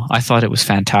Nagato. I thought it was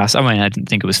fantastic. I mean, I didn't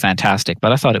think it was fantastic,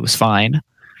 but I thought it was fine.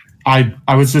 I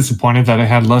was disappointed that it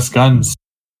had less guns.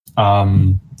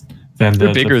 Than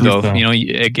they're bigger though. You know,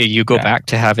 you go back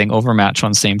to having overmatch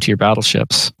on same tier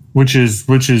battleships, which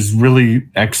is really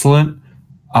excellent.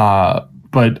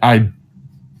 But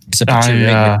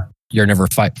you're never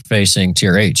facing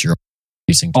tier 8. You're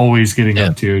always getting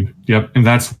up tiered. Yep, and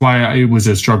that's why it was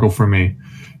a struggle for me.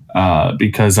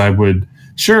 Because I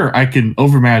can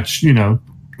overmatch,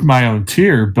 my own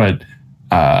tier, but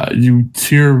you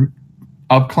tier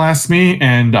upclass me,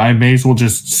 and I may as well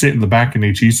just sit in the back and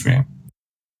HE spam.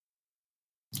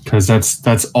 Because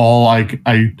that's all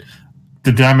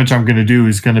the damage I'm going to do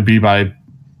is going to be by,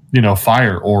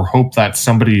 fire, or hope that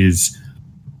somebody is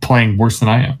playing worse than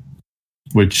I am.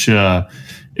 Which,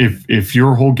 if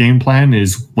your whole game plan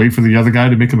is wait for the other guy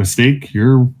to make a mistake,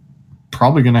 you're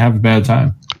probably going to have a bad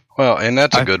time. Well, and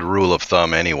that's a good rule of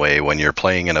thumb anyway when you're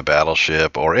playing in a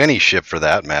battleship, or any ship for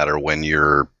that matter, when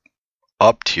you're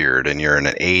up-tiered and you're in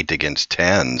an 8 against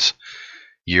 10s.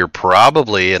 You're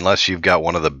probably, unless you've got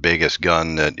one of the biggest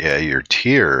gun at your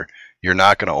tier, you're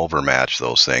not going to overmatch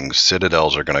those things.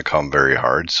 Citadels are going to come very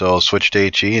hard, so switch to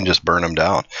HE and just burn them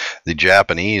down. The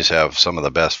Japanese have some of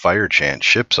the best fire chance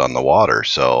ships on the water,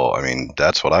 so, I mean,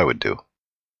 that's what I would do.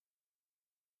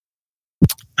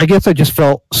 I guess I just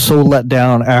felt so let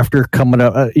down after coming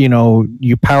up.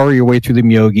 You power your way through the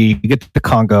Myogi, you get to the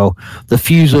Congo. The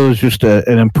Fuso is just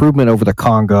an improvement over the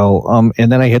Congo.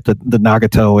 And then I hit the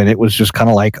Nagato, and it was just kind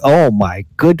of like, oh my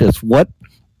goodness, what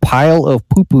pile of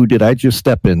poo-poo did I just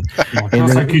step in? And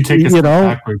then, like you take it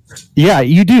backwards. Yeah,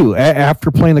 you do. After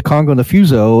playing the Congo and the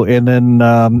Fuso, and then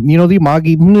the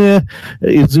Amagi,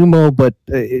 Izumo, but.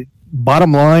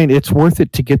 Bottom line, it's worth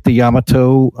it to get the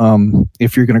Yamato.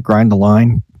 If you're going to grind the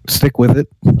line, stick with it.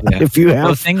 Yeah. If you have,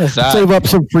 the thing is that, save up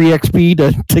some free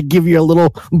XP to give you a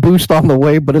little boost on the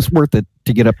way, but it's worth it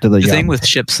to get up to the Yamato. Thing with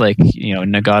ships like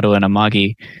Nagato and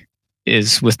Amagi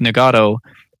is with Nagato,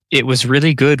 it was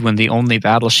really good when the only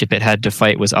battleship it had to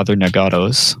fight was other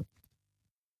Nagatos.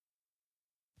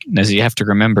 As you have to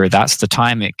remember, that's the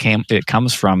time it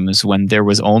comes from, is when there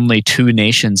was only 2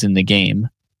 nations in the game.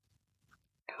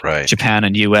 Right. Japan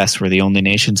and US were the only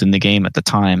nations in the game at the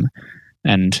time.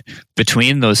 And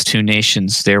between those 2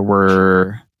 nations, there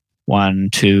were 1,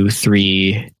 2,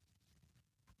 3.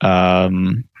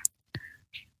 There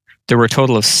were a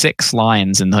total of 6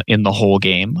 lines in the whole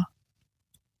game.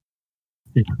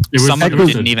 Yeah. Some of them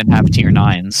didn't even have tier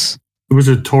 9s. It was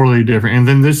a totally different. And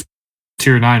then this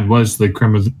tier 9 was the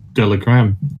creme de la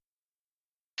creme.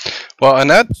 Well,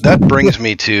 and that brings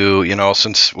me to,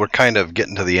 since we're kind of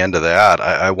getting to the end of that,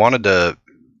 I wanted to,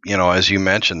 as you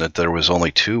mentioned that there was only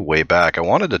 2 way back, I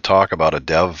wanted to talk about a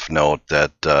dev note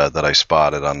that I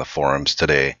spotted on the forums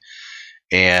today.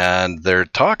 And they're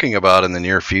talking about in the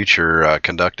near future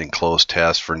conducting closed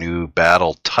tests for new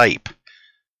battle type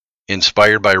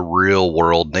inspired by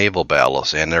real-world naval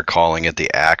battles, and they're calling it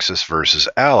the Axis versus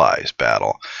Allies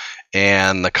battle.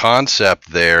 And the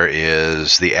concept there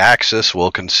is the Axis will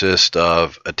consist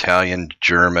of Italian,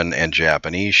 German, and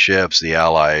Japanese ships. The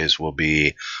Allies will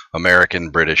be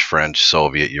American, British, French,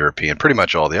 Soviet, European, pretty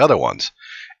much all the other ones.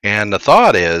 And the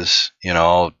thought is,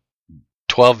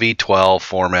 12v12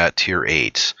 format tier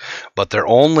 8s, but they're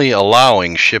only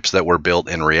allowing ships that were built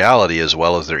in reality as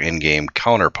well as their in-game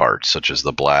counterparts, such as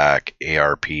the Black,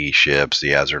 ARP ships,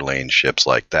 the Azerlane ships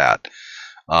like that.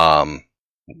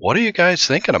 What are you guys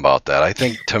thinking about that? I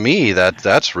think, to me,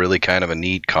 that's really kind of a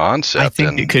neat concept. I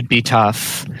think it could be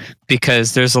tough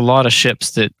because there's a lot of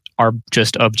ships that are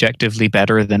just objectively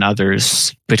better than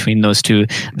others between those 2.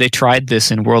 They tried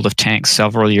this in World of Tanks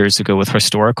several years ago with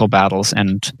historical battles,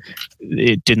 and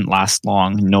it didn't last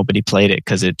long. Nobody played it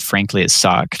because it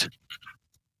sucked.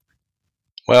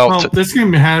 Well, this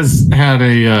game has had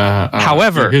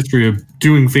However, a history of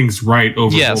doing things right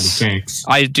over yes, World of Tanks.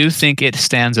 I do think it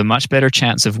stands a much better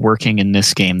chance of working in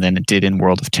this game than it did in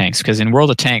World of Tanks. Because in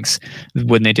World of Tanks,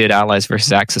 when they did Allies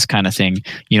versus Axis kind of thing,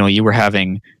 you were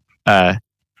having, it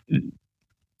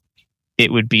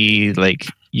would be like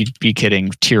you'd be kidding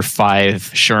tier 5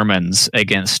 Shermans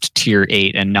against tier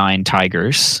 8 and 9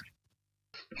 Tigers.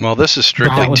 well, this is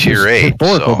strictly That was tier 8.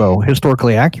 historical, though.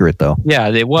 Historically accurate, though. Yeah,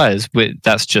 it was, but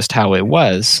that's just how it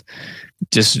was.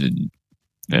 Just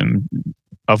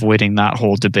avoiding that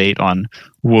whole debate on,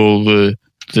 well, the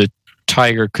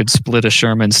Tiger could split a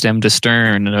Sherman stem to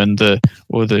stern, and the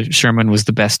Sherman was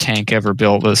the best tank ever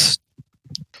built. Was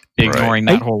ignoring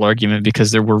that whole argument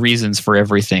because there were reasons for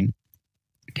everything.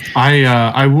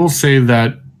 I will say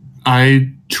that I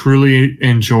truly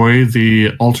enjoy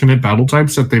the alternate battle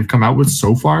types that they've come out with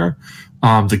so far.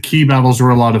 The key battles were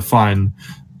a lot of fun.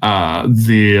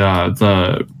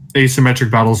 The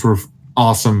asymmetric battles were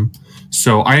awesome.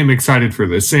 So I am excited for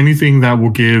this. Anything that will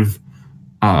give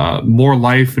more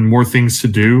life and more things to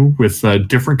do with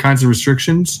different kinds of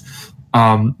restrictions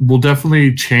will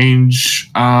definitely change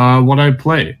what I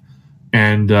play.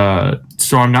 And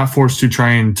so I'm not forced to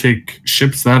try and take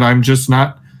ships that I'm just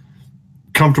not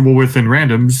comfortable with in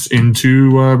randoms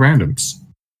into randoms.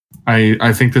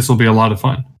 I think this will be a lot of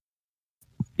fun.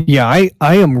 Yeah, I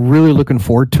am really looking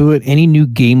forward to it. Any new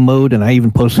game mode, and I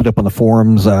even posted up on the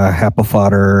forums,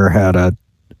 Happafodder had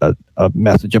a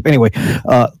message up. Anyway,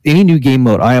 any new game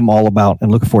mode I am all about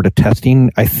and looking forward to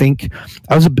testing. I think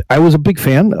I was a big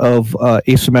fan of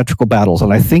asymmetrical battles,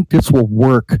 and I think this will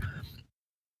work.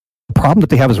 The problem that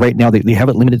they have is right now they have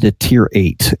it limited to tier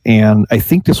 8, and I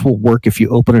think this will work if you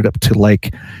open it up to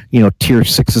tier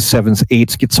 6s, 7s,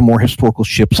 8s, get some more historical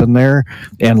ships in there,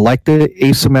 and like the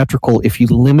asymmetrical, if you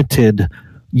limited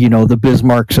the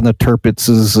Bismarcks and the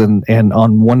Tirpitzes and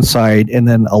on one side, and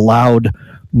then allowed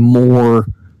more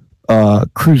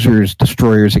cruisers,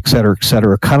 destroyers, et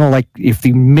cetera, kind of like if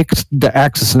they mixed the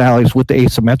Axis and Allies with the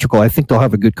asymmetrical, I think they'll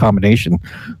have a good combination.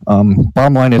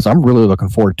 Bottom line is I'm really looking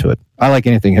forward to it. I like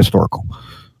anything historical.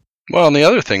 Well, and the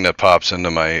other thing that pops into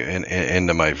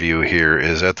my view here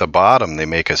is at the bottom they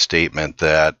make a statement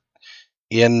that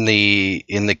in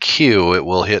the queue it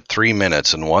will hit 3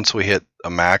 minutes, and once we hit a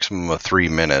maximum of 3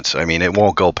 minutes, I mean it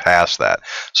won't go past that.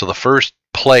 So the first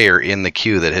player in the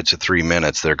queue that hits at 3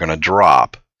 minutes, they're going to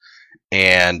drop.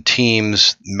 And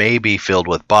teams may be filled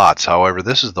with bots. However,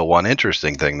 this is the one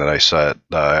interesting thing that I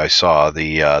saw.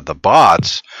 The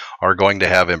bots are going to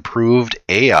have improved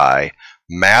AI,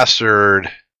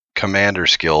 mastered commander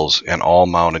skills, and all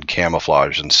mounted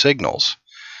camouflage and signals.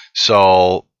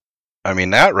 So, I mean,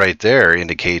 that right there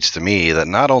indicates to me that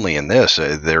not only in this,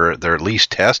 they're at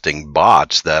least testing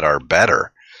bots that are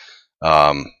better.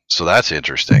 So that's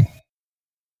interesting.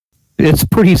 It's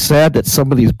pretty sad that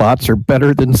some of these bots are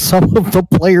better than some of the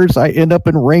players I end up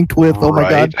in ranked with. Oh my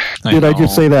God. Did I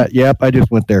just say that? Yep, I just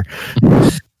went there.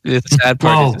 The sad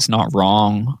part is it's not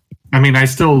wrong. I mean, I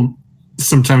still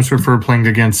sometimes prefer playing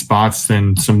against bots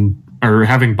than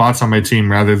having bots on my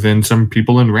team rather than some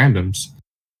people in randoms.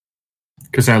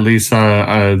 Because at least,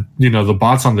 the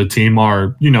bots on the team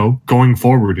are, going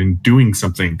forward and doing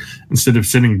something instead of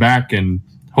sitting back and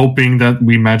hoping that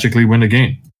we magically win a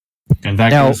game. And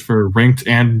that goes for ranked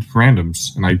and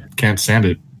randoms, and I can't stand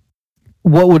it.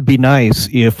 What would be nice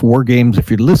if War Games, if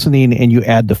you're listening and you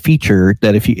add the feature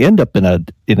that if you end up in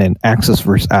an Axis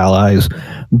versus Allies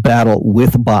battle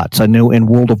with bots, I know in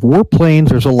World of Warplanes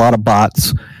there's a lot of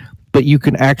bots, but you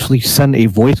can actually send a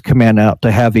voice command out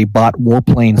to have a bot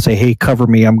warplane say, hey, cover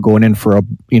me, I'm going in for a,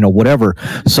 whatever.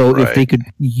 So if they could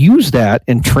use that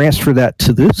and transfer that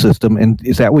to this system, and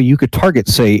is that way you could target,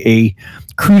 say, a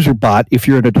cruiser bot if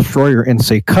you're at a destroyer and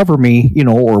say, cover me,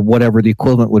 or whatever the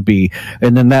equivalent would be.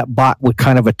 And then that bot would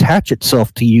kind of attach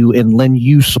itself to you and lend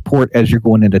you support as you're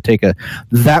going in to take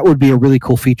that would be a really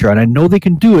cool feature. And I know they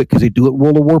can do it because they do it in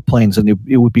World of Warplanes, and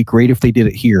it would be great if they did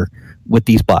it here with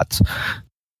these bots.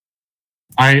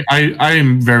 I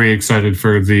am very excited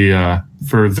for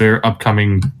their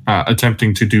upcoming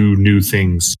attempting to do new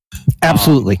things.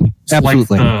 Absolutely.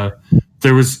 Like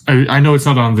there was, I know it's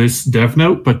not on this dev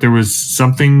note, but there was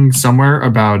something somewhere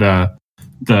about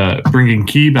the bringing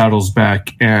key battles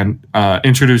back and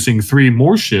introducing 3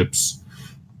 more ships,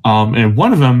 and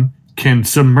one of them can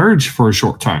submerge for a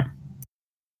short time.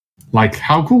 Like,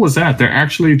 how cool is that? They're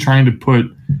actually trying to put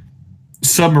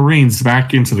submarines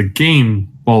back into the game.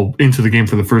 Well, into the game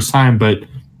for the first time, but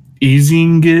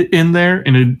easing it in there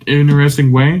in an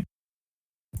interesting way.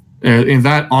 And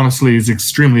that honestly is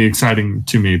extremely exciting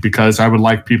to me because I would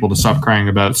like people to stop crying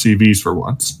about CVs for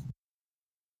once.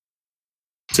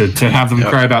 To have them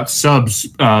cry about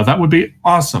subs, that would be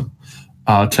awesome.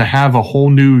 To have a whole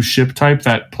new ship type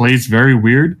that plays very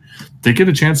weird, they get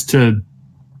a chance to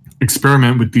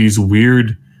experiment with these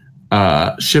weird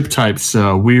ship types,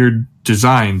 weird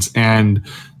designs, and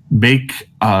make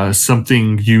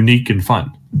something unique and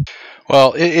fun.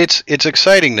 Well, it's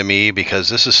exciting to me because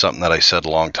this is something that I said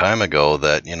a long time ago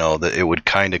that that it would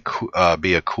kind of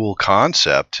be a cool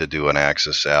concept to do an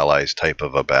Axis Allies type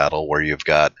of a battle where you've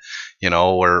got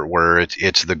where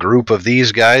it's the group of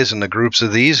these guys and the groups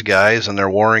of these guys and they're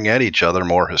warring at each other,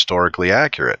 more historically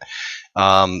accurate.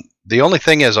 The only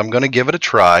thing is I'm going to give it a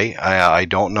try. I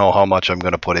don't know how much I'm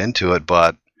going to put into it,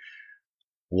 but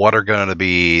what are going to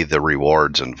be the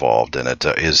rewards involved in it?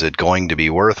 Is it going to be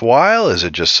worthwhile? Is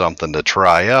it just something to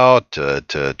try out,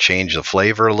 to change the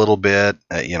flavor a little bit?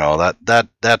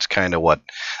 That's kind of what...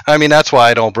 I mean, that's why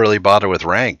I don't really bother with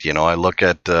ranked. I look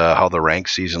at how the ranked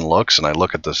season looks, and I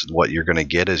look at what you're going to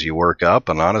get as you work up,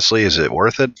 and honestly, is it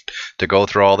worth it to go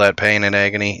through all that pain and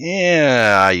agony?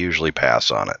 Yeah, I usually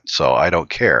pass on it, so I don't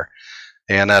care.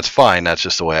 And that's fine. That's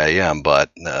just the way I am.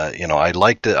 But, I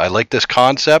like this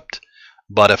concept.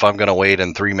 But if I'm going to wait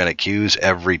in 3-minute queues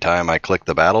every time I click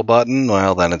the battle button,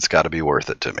 well, then it's got to be worth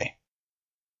it to me.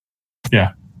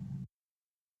 Yeah.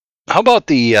 How about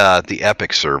the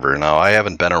Epic server? Now, I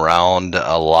haven't been around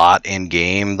a lot in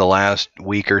game the last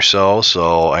week or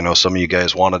so I know some of you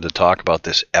guys wanted to talk about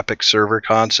this Epic server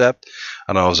concept.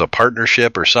 I don't know, it was a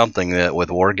partnership or something with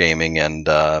Wargaming, and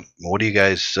what do you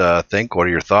guys think? What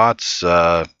are your thoughts?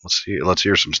 Let's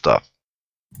hear some stuff.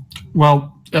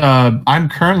 Well, I'm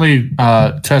currently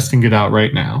testing it out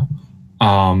right now,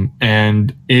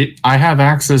 and I have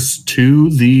access to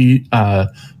the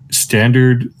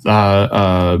standard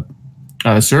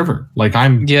server. Like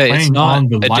I'm playing it's not on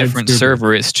the a live different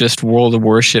server. It's just World of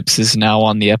Warships is now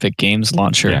on the Epic Games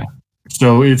launcher. Yeah.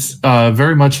 So it's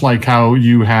very much like how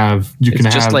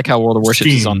it's just like how World of Warships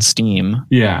is on Steam.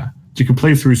 Yeah, you can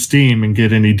play through Steam and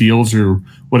get any deals or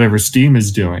whatever Steam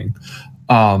is doing.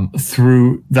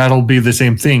 That'll be the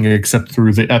same thing except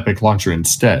through the Epic launcher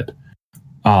instead.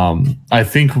 I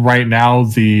think right now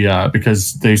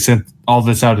because they sent all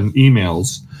this out in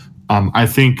emails, I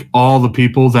think all the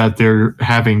people that they're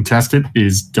having tested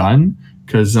is done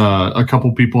because a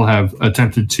couple people have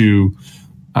attempted to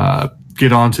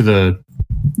get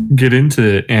into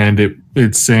it, and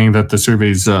it's saying that the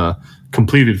survey's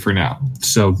completed for now,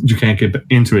 so you can't get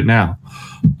into it now.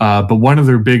 But one of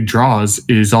their big draws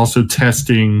is also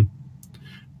testing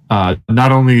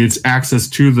not only its access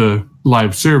to the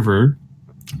live server,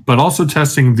 but also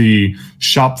testing the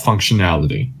shop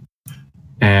functionality.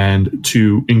 And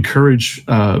to encourage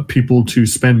people to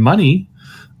spend money,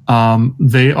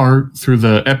 they are, through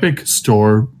the Epic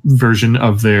Store version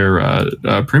of their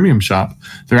premium shop,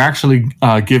 they're actually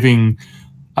giving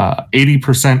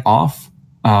 80% off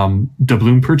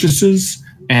doubloon purchases,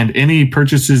 and any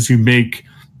purchases you make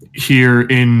here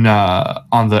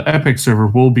on the Epic server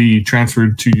will be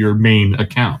transferred to your main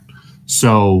account.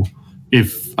 So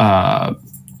if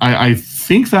I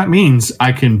think that means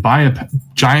I can buy a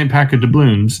giant pack of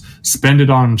doubloons, spend it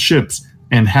on ships,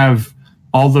 and have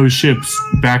all those ships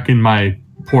back in my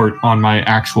port on my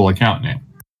actual account name.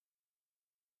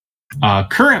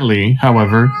 Currently,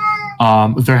 however,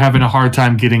 they're having a hard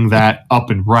time getting that up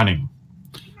and running.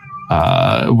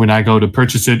 When I go to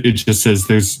purchase it, it just says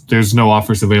there's no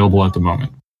offers available at the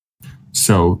moment.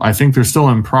 So I think they're still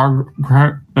in process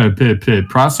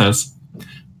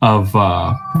of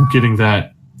getting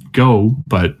that go,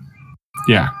 but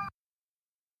yeah.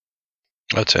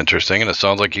 That's interesting, and it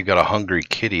sounds like you got a hungry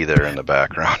kitty there in the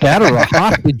background. That or a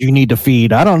hostage you need to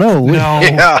feed. I don't know. No,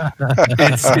 Yeah.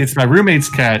 it's my roommate's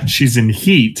cat. She's in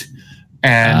heat,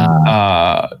 and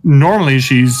normally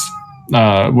she's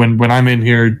when I'm in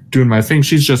here doing my thing,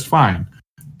 she's just fine.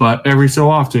 But every so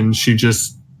often,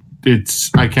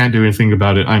 I can't do anything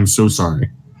about it. I'm so sorry.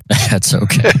 That's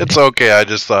okay. It's okay. I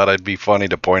just thought I'd be funny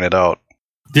to point it out.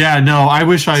 Yeah, no, I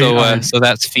wish I. So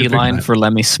that's feline for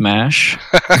Lemmy Smash.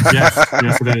 yes,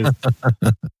 it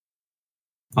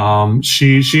is.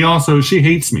 She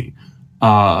hates me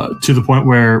to the point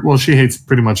where, well, she hates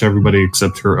pretty much everybody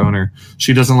except her owner.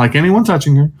 She doesn't like anyone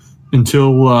touching her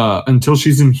until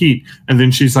she's in heat, and then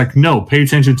she's like, "No, pay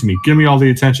attention to me. Give me all the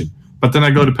attention." But then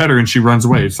I go to pet her and she runs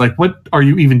away. It's like, what are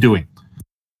you even doing?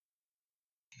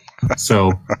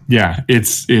 So yeah,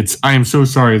 it's. I am so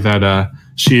sorry that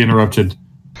she interrupted.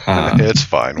 It's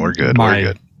fine. We're good. We're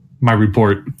good. My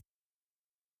reporting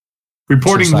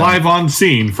live on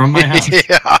scene from my house.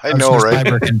 Yeah, I know, right?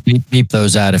 Cyber can beep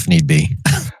those out if need be.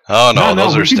 Oh no,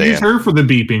 those are we can staying. use her for the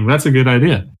beeping. That's a good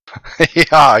idea. Yeah,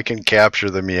 I can capture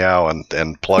the meow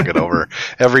and plug it over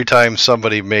every time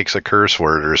somebody makes a curse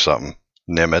word or something.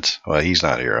 Nimitz. Well, he's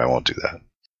not here. I won't do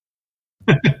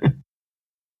that.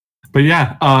 But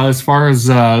yeah, as far as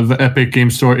the Epic Game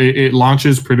Store, it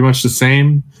launches pretty much the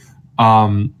same.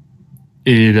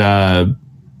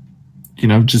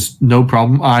 Just no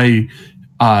problem. I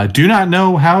do not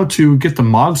know how to get the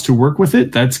mods to work with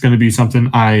it. That's going to be something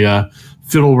I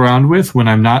fiddle around with when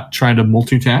I'm not trying to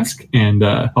multitask and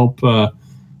help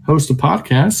host a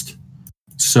podcast.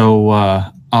 So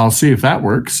I'll see if that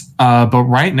works. But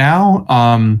right now,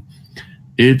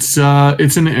 it's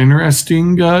an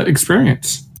interesting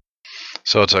experience.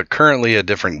 So it's currently a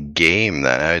different game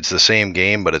then. It's the same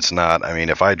game, but it's not. I mean,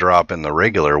 if I drop in the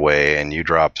regular way and you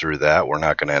drop through that, we're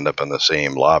not going to end up in the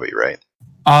same lobby, right?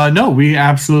 No, we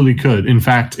absolutely could. In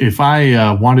fact, if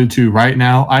I wanted to right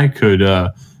now, I could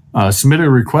submit a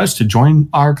request to join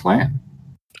our clan.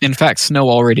 In fact, Snow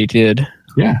already did.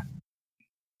 Yeah.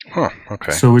 Huh,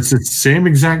 okay. So it's the same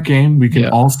exact game. We can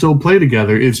all still play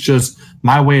together. It's just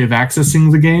my way of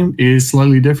accessing the game is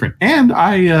slightly different. And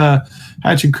I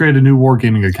had to create a new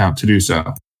Wargaming account to do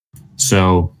so.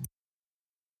 So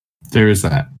there is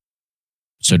that.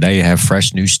 So now you have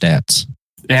fresh new stats.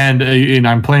 And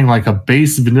I'm playing like a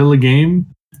base vanilla game.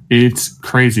 It's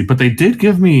crazy. But they did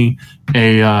give me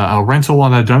a rental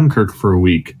on a Dunkirk for a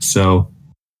week. So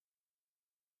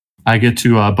I get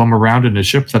to bum around in a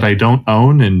ship that I don't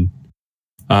own and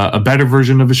a better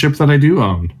version of a ship that I do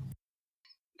own.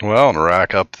 Well, and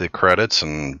rack up the credits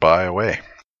and buy away.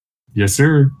 Yes,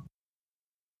 sir.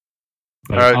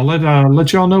 But All right. I'll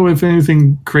let y'all know if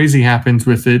anything crazy happens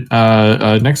with it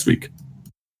next week.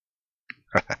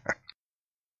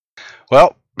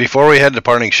 Well, before we head to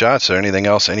parting shots, is there anything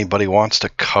else anybody wants to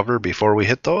cover before we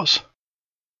hit those?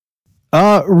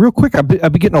 Real quick, I've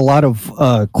been getting a lot of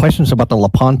questions about the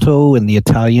Lepanto and the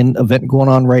Italian event going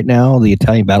on right now, the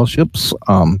Italian battleships.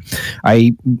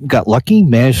 I got lucky,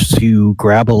 managed to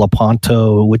grab a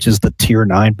Lepanto, which is the Tier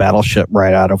 9 battleship,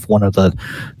 right out of one of the,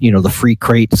 the free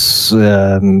crates,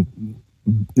 right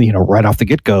off the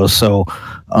get-go. So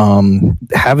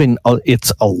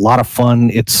it's a lot of fun.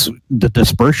 The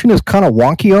dispersion is kind of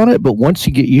wonky on it, but once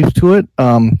you get used to it,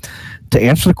 to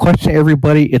answer the question,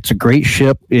 everybody, it's a great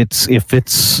ship. It's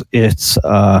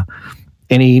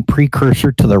any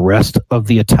precursor to the rest of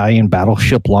the Italian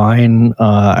battleship line.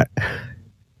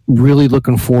 Really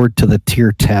looking forward to the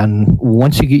Tier 10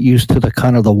 once you get used to the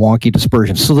kind of the wonky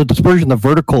dispersion. So the dispersion, the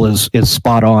vertical is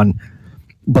spot on,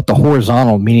 but the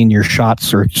horizontal, meaning your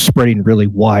shots are spreading really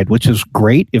wide, which is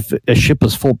great. If a ship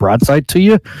is full broadside to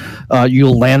you,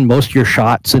 you'll land most of your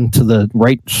shots into the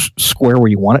right square where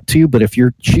you want it to. But if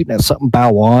you're shooting at something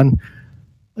bow on,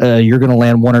 you're going to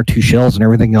land one or two shells, and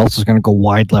everything else is going to go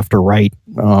wide left or right.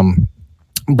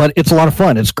 But it's a lot of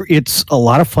fun. It's a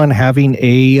lot of fun having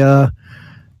a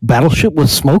battleship with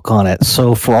smoke on it.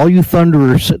 So for all you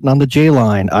Thunderers sitting on the J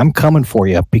line, I'm coming for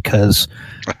you because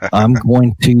I'm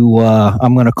going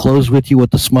to close with you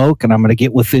with the smoke, and I'm going to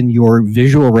get within your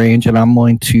visual range, and I'm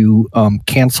going to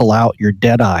cancel out your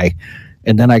dead eye,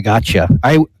 and then I got you.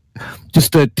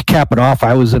 Just to cap it off,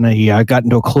 I got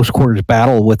into a close quarters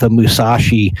battle with a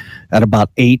Musashi at about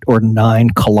 8 or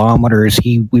 9 kilometers.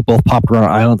 We both popped around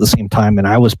an island at the same time, and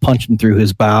I was punching through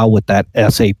his bow with that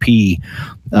SAP,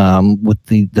 with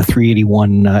the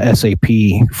 381 SAP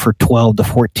for 12 to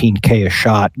 14K a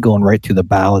shot, going right through the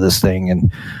bow of this thing.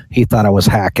 And he thought I was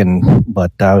hacking,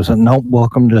 but I was no.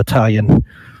 Welcome to Italian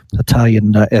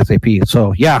SAP.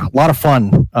 So yeah, a lot of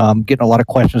fun. Getting a lot of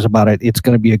questions about it. It's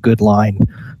going to be a good line.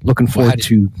 Looking forward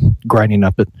to grinding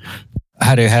up it.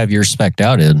 How do you have your spec'd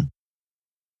out in?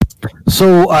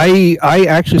 So I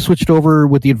actually switched over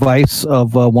with the advice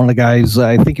of one of the guys.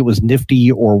 I think it was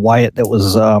Nifty or Wyatt that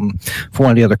was for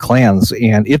one of the other clans,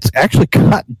 and it's actually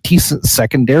got decent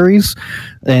secondaries.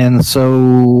 And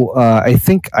so I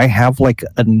think I have like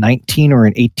a 19 or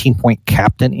an 18 point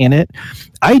captain in it.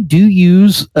 I do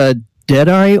use a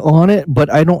Deadeye on it,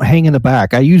 but I don't hang in the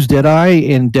back. I use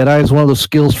Deadeye, and Deadeye is one of those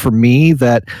skills for me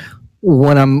that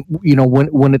when I'm,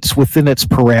 when it's within its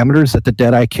parameters that the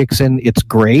Deadeye kicks in, it's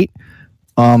great.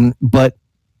 But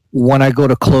when I go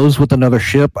to close with another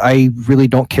ship, I really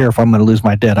don't care if I'm going to lose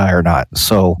my Deadeye or not.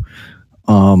 So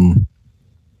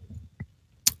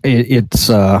it's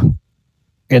and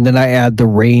then I add the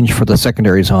range for the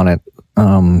secondaries on it.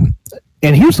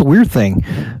 And here's the weird thing.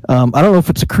 I don't know if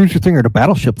it's a cruiser thing or the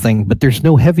battleship thing, but there's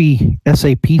no heavy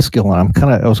SAP skill on it.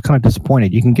 I was kind of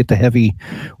disappointed. You can get the heavy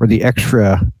or the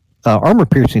extra armor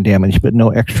piercing damage, but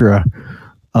no extra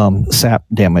sap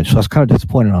damage. So I was kind of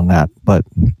disappointed on that. But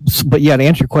yeah, to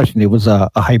answer your question, it was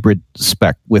a hybrid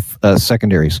spec with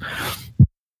secondaries.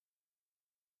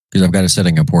 because I've got a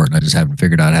setting important. I just haven't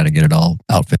figured out how to get it all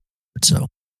outfitted. So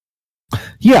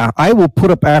Yeah, I will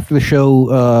put up after the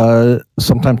show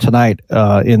sometime tonight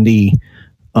in the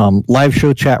live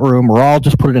show chat room, or I'll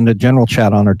just put it in the general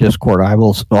chat on our Discord. I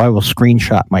will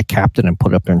screenshot my captain and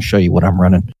put it up there and show you what I'm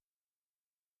running.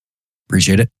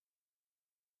 appreciate it.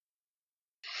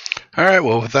 All right,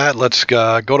 well, with that, let's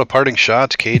go to parting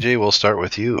shots. KJ, we'll start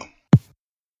with you.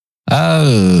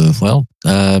 Doing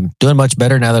much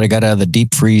better now that I got out of the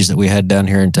deep freeze that we had down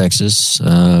here in Texas.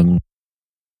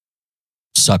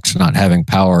 Sucks not having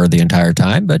power the entire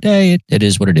time, but hey, it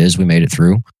is what it is. We made it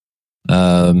through.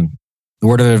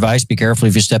 Word of advice, be careful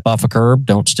if you step off a curb.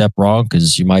 Don't step wrong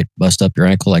because you might bust up your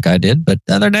ankle like I did. But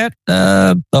other than that,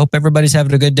 I hope everybody's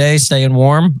having a good day, staying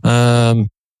warm.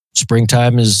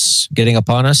 Springtime is getting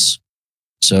upon us.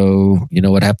 So, you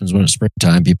know what happens when it's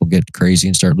springtime. People get crazy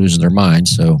and start losing their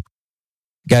minds. So,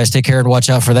 guys, take care and watch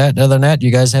out for that. Other than that,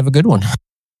 you guys have a good one.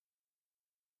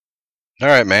 All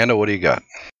right, Mando, what do you got?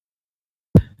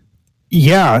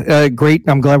 Yeah, great.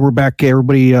 I'm glad we're back.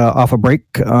 Everybody off a break.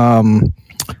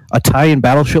 A tie-in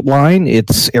Battleship line.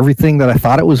 It's everything that I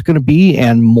thought it was going to be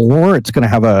and more. It's going to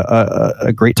have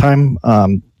a great time.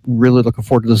 Really looking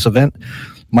forward to this event.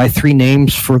 My 3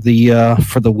 names for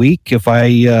the week. If I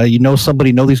know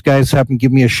these guys, have them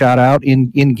give me a shout out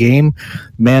in game.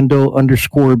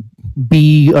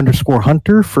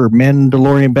 Mando_B_Hunter for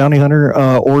Mandalorian Bounty Hunter,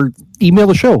 or email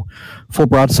the show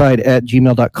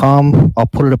fullbroadside@gmail.com. I'll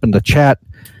put it up in the chat.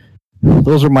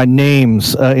 Those are my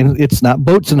names. And it's not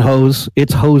boats and hose.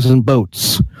 It's hose and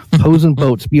boats. Hose and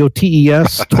boats.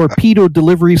 BOTES. Torpedo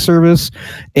delivery service.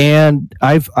 And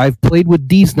I've played with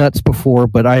D's nuts before,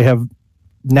 but I have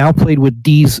now played with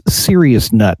D's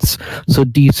serious nuts. So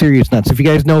D serious nuts. If you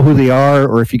guys know who they are,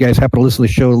 or if you guys happen to listen to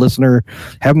the show, listener,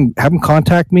 have them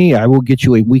contact me. I will get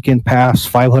you a weekend pass,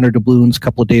 500 doubloons,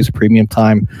 couple of days of premium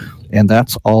time, and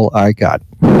that's all I got.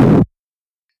 All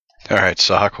right,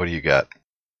 Sock, what do you got?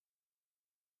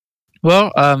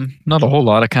 Well, not a whole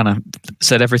lot. I kind of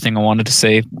said everything I wanted to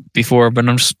say before, but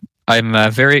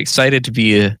I'm very excited to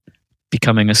be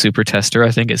becoming a super tester.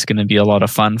 I think it's going to be a lot of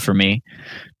fun for me,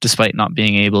 despite not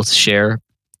being able to share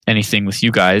anything with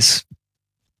you guys.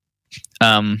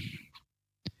 Yeah,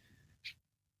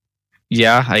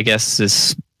 I guess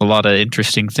there's a lot of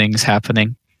interesting things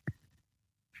happening.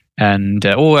 And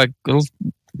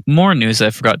more news I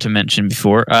forgot to mention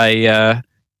before.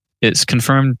 It's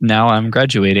confirmed now I'm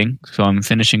graduating, so I'm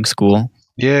finishing school.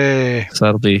 Yay! So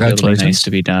it'll be nice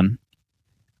to be done.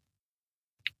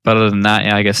 But other than that,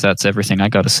 yeah, I guess that's everything I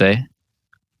got to say.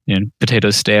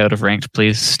 Potatoes, stay out of ranked,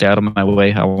 please. Stay out of my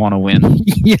way. I want to win.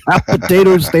 Yeah,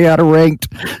 potatoes, stay out of ranked.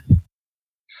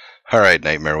 All right,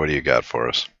 Nitemare, what do you got for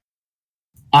us?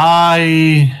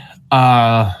 I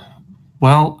don't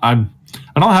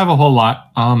have a whole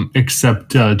lot,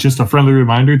 except just a friendly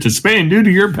reminder to spay and neuter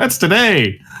your pets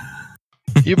today.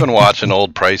 You've been watching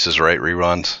old Prices Right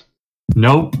reruns?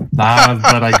 Nope,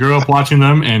 but I grew up watching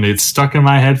them, and it's stuck in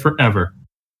my head forever.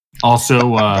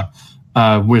 Also,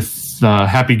 with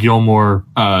Happy Gilmore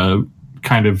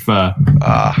kind of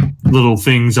little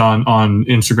things on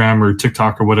Instagram or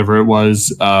TikTok or whatever it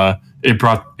was, it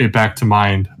brought it back to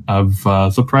mind of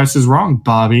The Price is Wrong,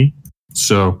 Bobby.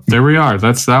 So there we are.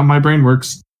 That's how my brain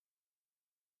works.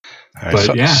 All right,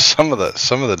 But some of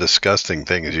the disgusting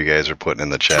things you guys are putting in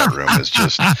the chat room is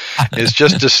just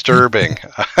disturbing.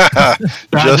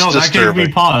 That gave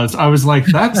me pause. I was like,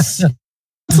 that's a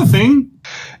thing.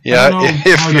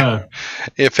 Yeah,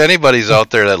 if anybody's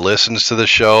out there that listens to the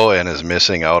show and is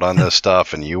missing out on this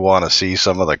stuff, and you want to see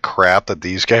some of the crap that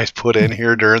these guys put in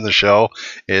here during the show,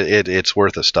 it's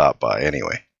worth a stop by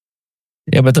anyway.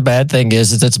 Yeah, but the bad thing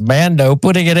is it's Mando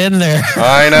putting it in there.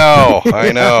 I know.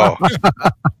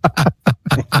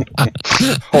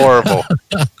 Horrible.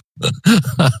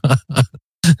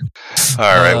 All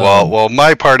right. Well,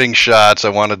 my parting shots. I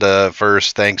wanted to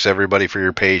first thanks everybody for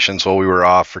your patience while we were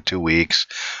off for 2 weeks.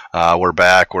 We're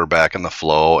back. We're back in the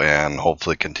flow, and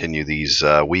hopefully continue these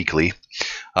weekly.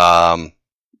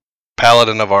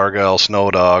 Paladin of Argyle, Snow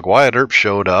Dog, Wyatt Earp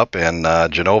showed up, and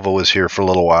Genova was here for a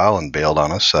little while and bailed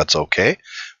on us. That's okay.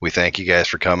 We thank you guys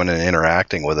for coming and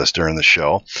interacting with us during the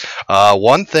show.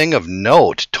 One thing of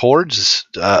note, towards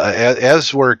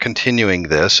as we're continuing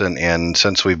this, and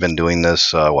since we've been doing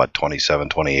this, 27,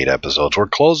 28 episodes, we're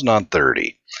closing on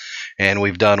 30. And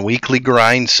we've done weekly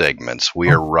grind segments.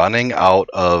 We are running out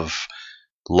of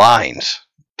lines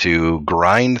to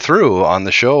grind through on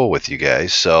the show with you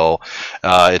guys. So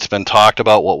it's been talked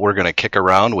about what we're going to kick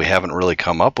around. We haven't really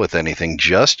come up with anything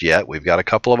just yet. We've got a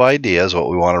couple of ideas what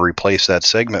we want to replace that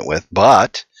segment with,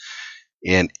 but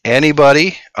And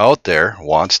anybody out there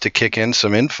wants to kick in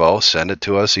some info, send it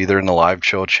to us either in the live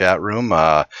show chat room,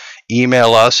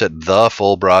 email us at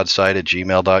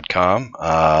thefullbroadside@gmail.com.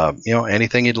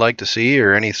 Anything you'd like to see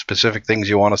or any specific things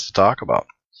you want us to talk about.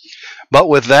 But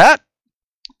with that,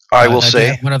 I will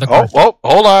say,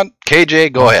 hold on.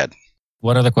 KJ, go ahead.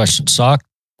 One other question. Sock,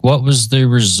 what was the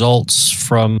results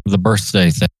from the birthday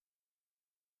thing?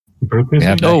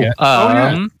 Yes.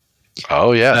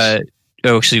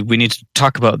 Actually, we need to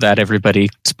talk about that, everybody.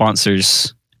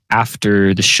 Sponsors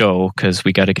after the show, because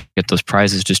we got to get those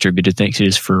prizes distributed.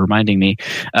 Thanks for reminding me.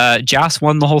 Jas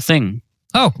won the whole thing.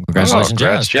 Oh,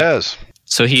 congratulations, Jas.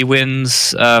 So he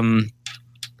wins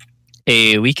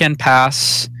a weekend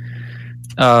pass.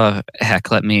 I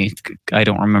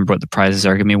don't remember what the prizes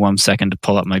are. Give me 1 second to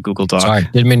pull up my Google Doc. Sorry,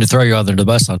 didn't mean to throw you under the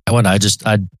bus on that one. I just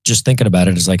thinking about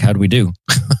it is like, how do we do?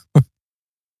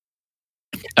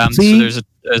 So there's a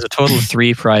total of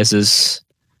 3 prizes.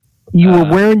 You were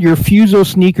wearing your Fuso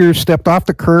sneakers, stepped off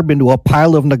the curb into a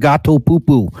pile of Nagato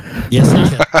poo-poo. Yes.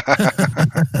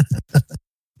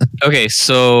 Okay,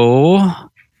 so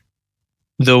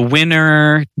the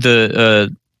winners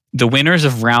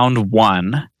of round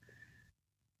 1,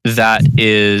 that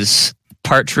is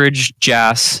Partridge,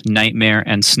 Jas, Nitemare,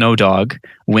 and Snowdog,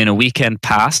 win a weekend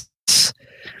pass.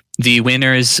 The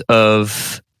winners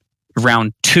of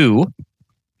round 2,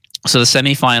 so the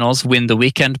semifinals, win the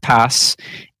weekend pass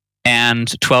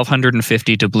and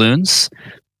 1,250 doubloons,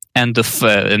 and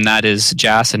that is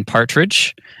Jas and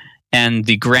Partridge. And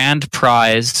the grand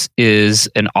prize is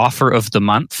an offer of the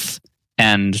month,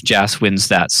 and Jas wins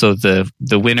that. So the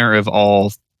winner of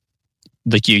all,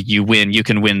 like you win, you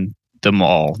can win them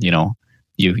all. You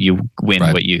win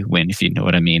what you win, if you know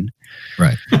what I mean.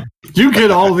 Right. You get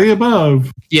all the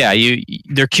above. Yeah,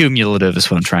 they're cumulative,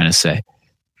 is what I'm trying to say.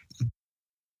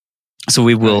 So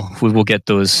we will get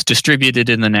those distributed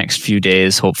in the next few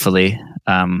days, hopefully.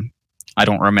 I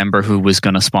don't remember who was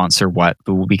going to sponsor what,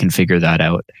 but we can figure that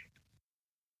out.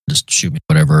 Just shoot me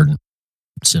whatever.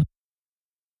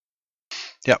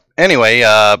 Yeah. Anyway,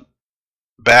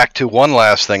 back to one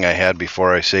last thing I had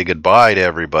before I say goodbye to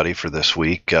everybody for this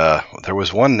week. There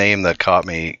was one name that caught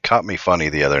me funny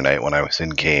the other night when I was in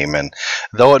game, and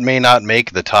though it may not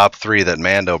make the top 3 that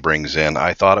Mando brings in,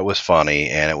 I thought it was funny,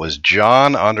 and it was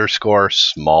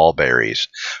John_Smallberries.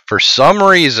 For some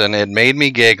reason, it made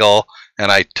me giggle,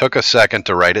 and I took a second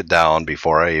to write it down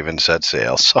before I even set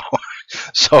sail. So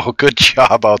good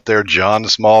job out there, John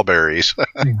Smallberries.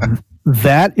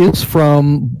 That is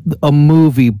from a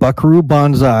movie, Buckaroo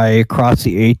Banzai, Across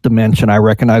the Eighth Dimension. I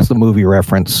recognize the movie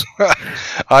reference.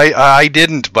 I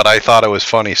didn't, but I thought it was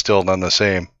funny still none the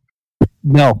same.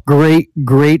 No, great.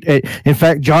 In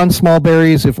fact, John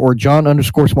Smallberries, or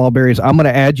John_Smallberries, I'm going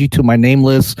to add you to my name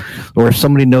list, or if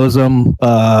somebody knows them,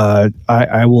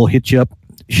 I will hit you up.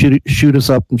 Shoot us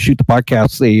up and shoot the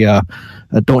podcast.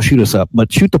 Don't shoot us up,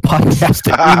 but shoot the podcast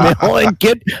email and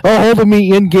get a hold of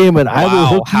me in game, and I will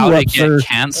hook you up, sir,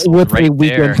 with a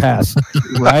weekend pass.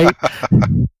 Right?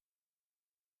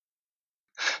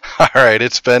 All right,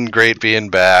 it's been great being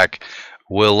back.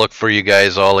 We'll look for you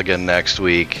guys all again next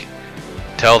week.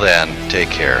 Till then, take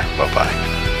care. Bye-bye.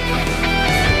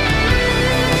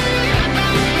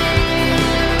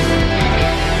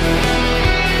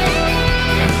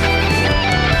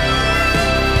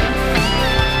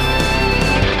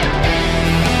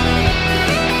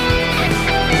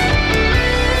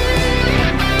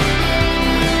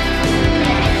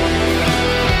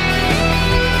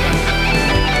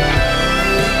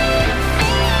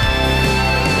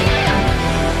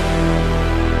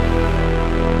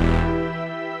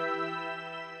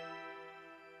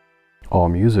 All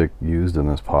music used in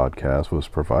this podcast was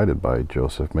provided by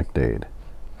Joseph McDade.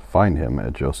 Find him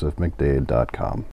at josephmcdade.com.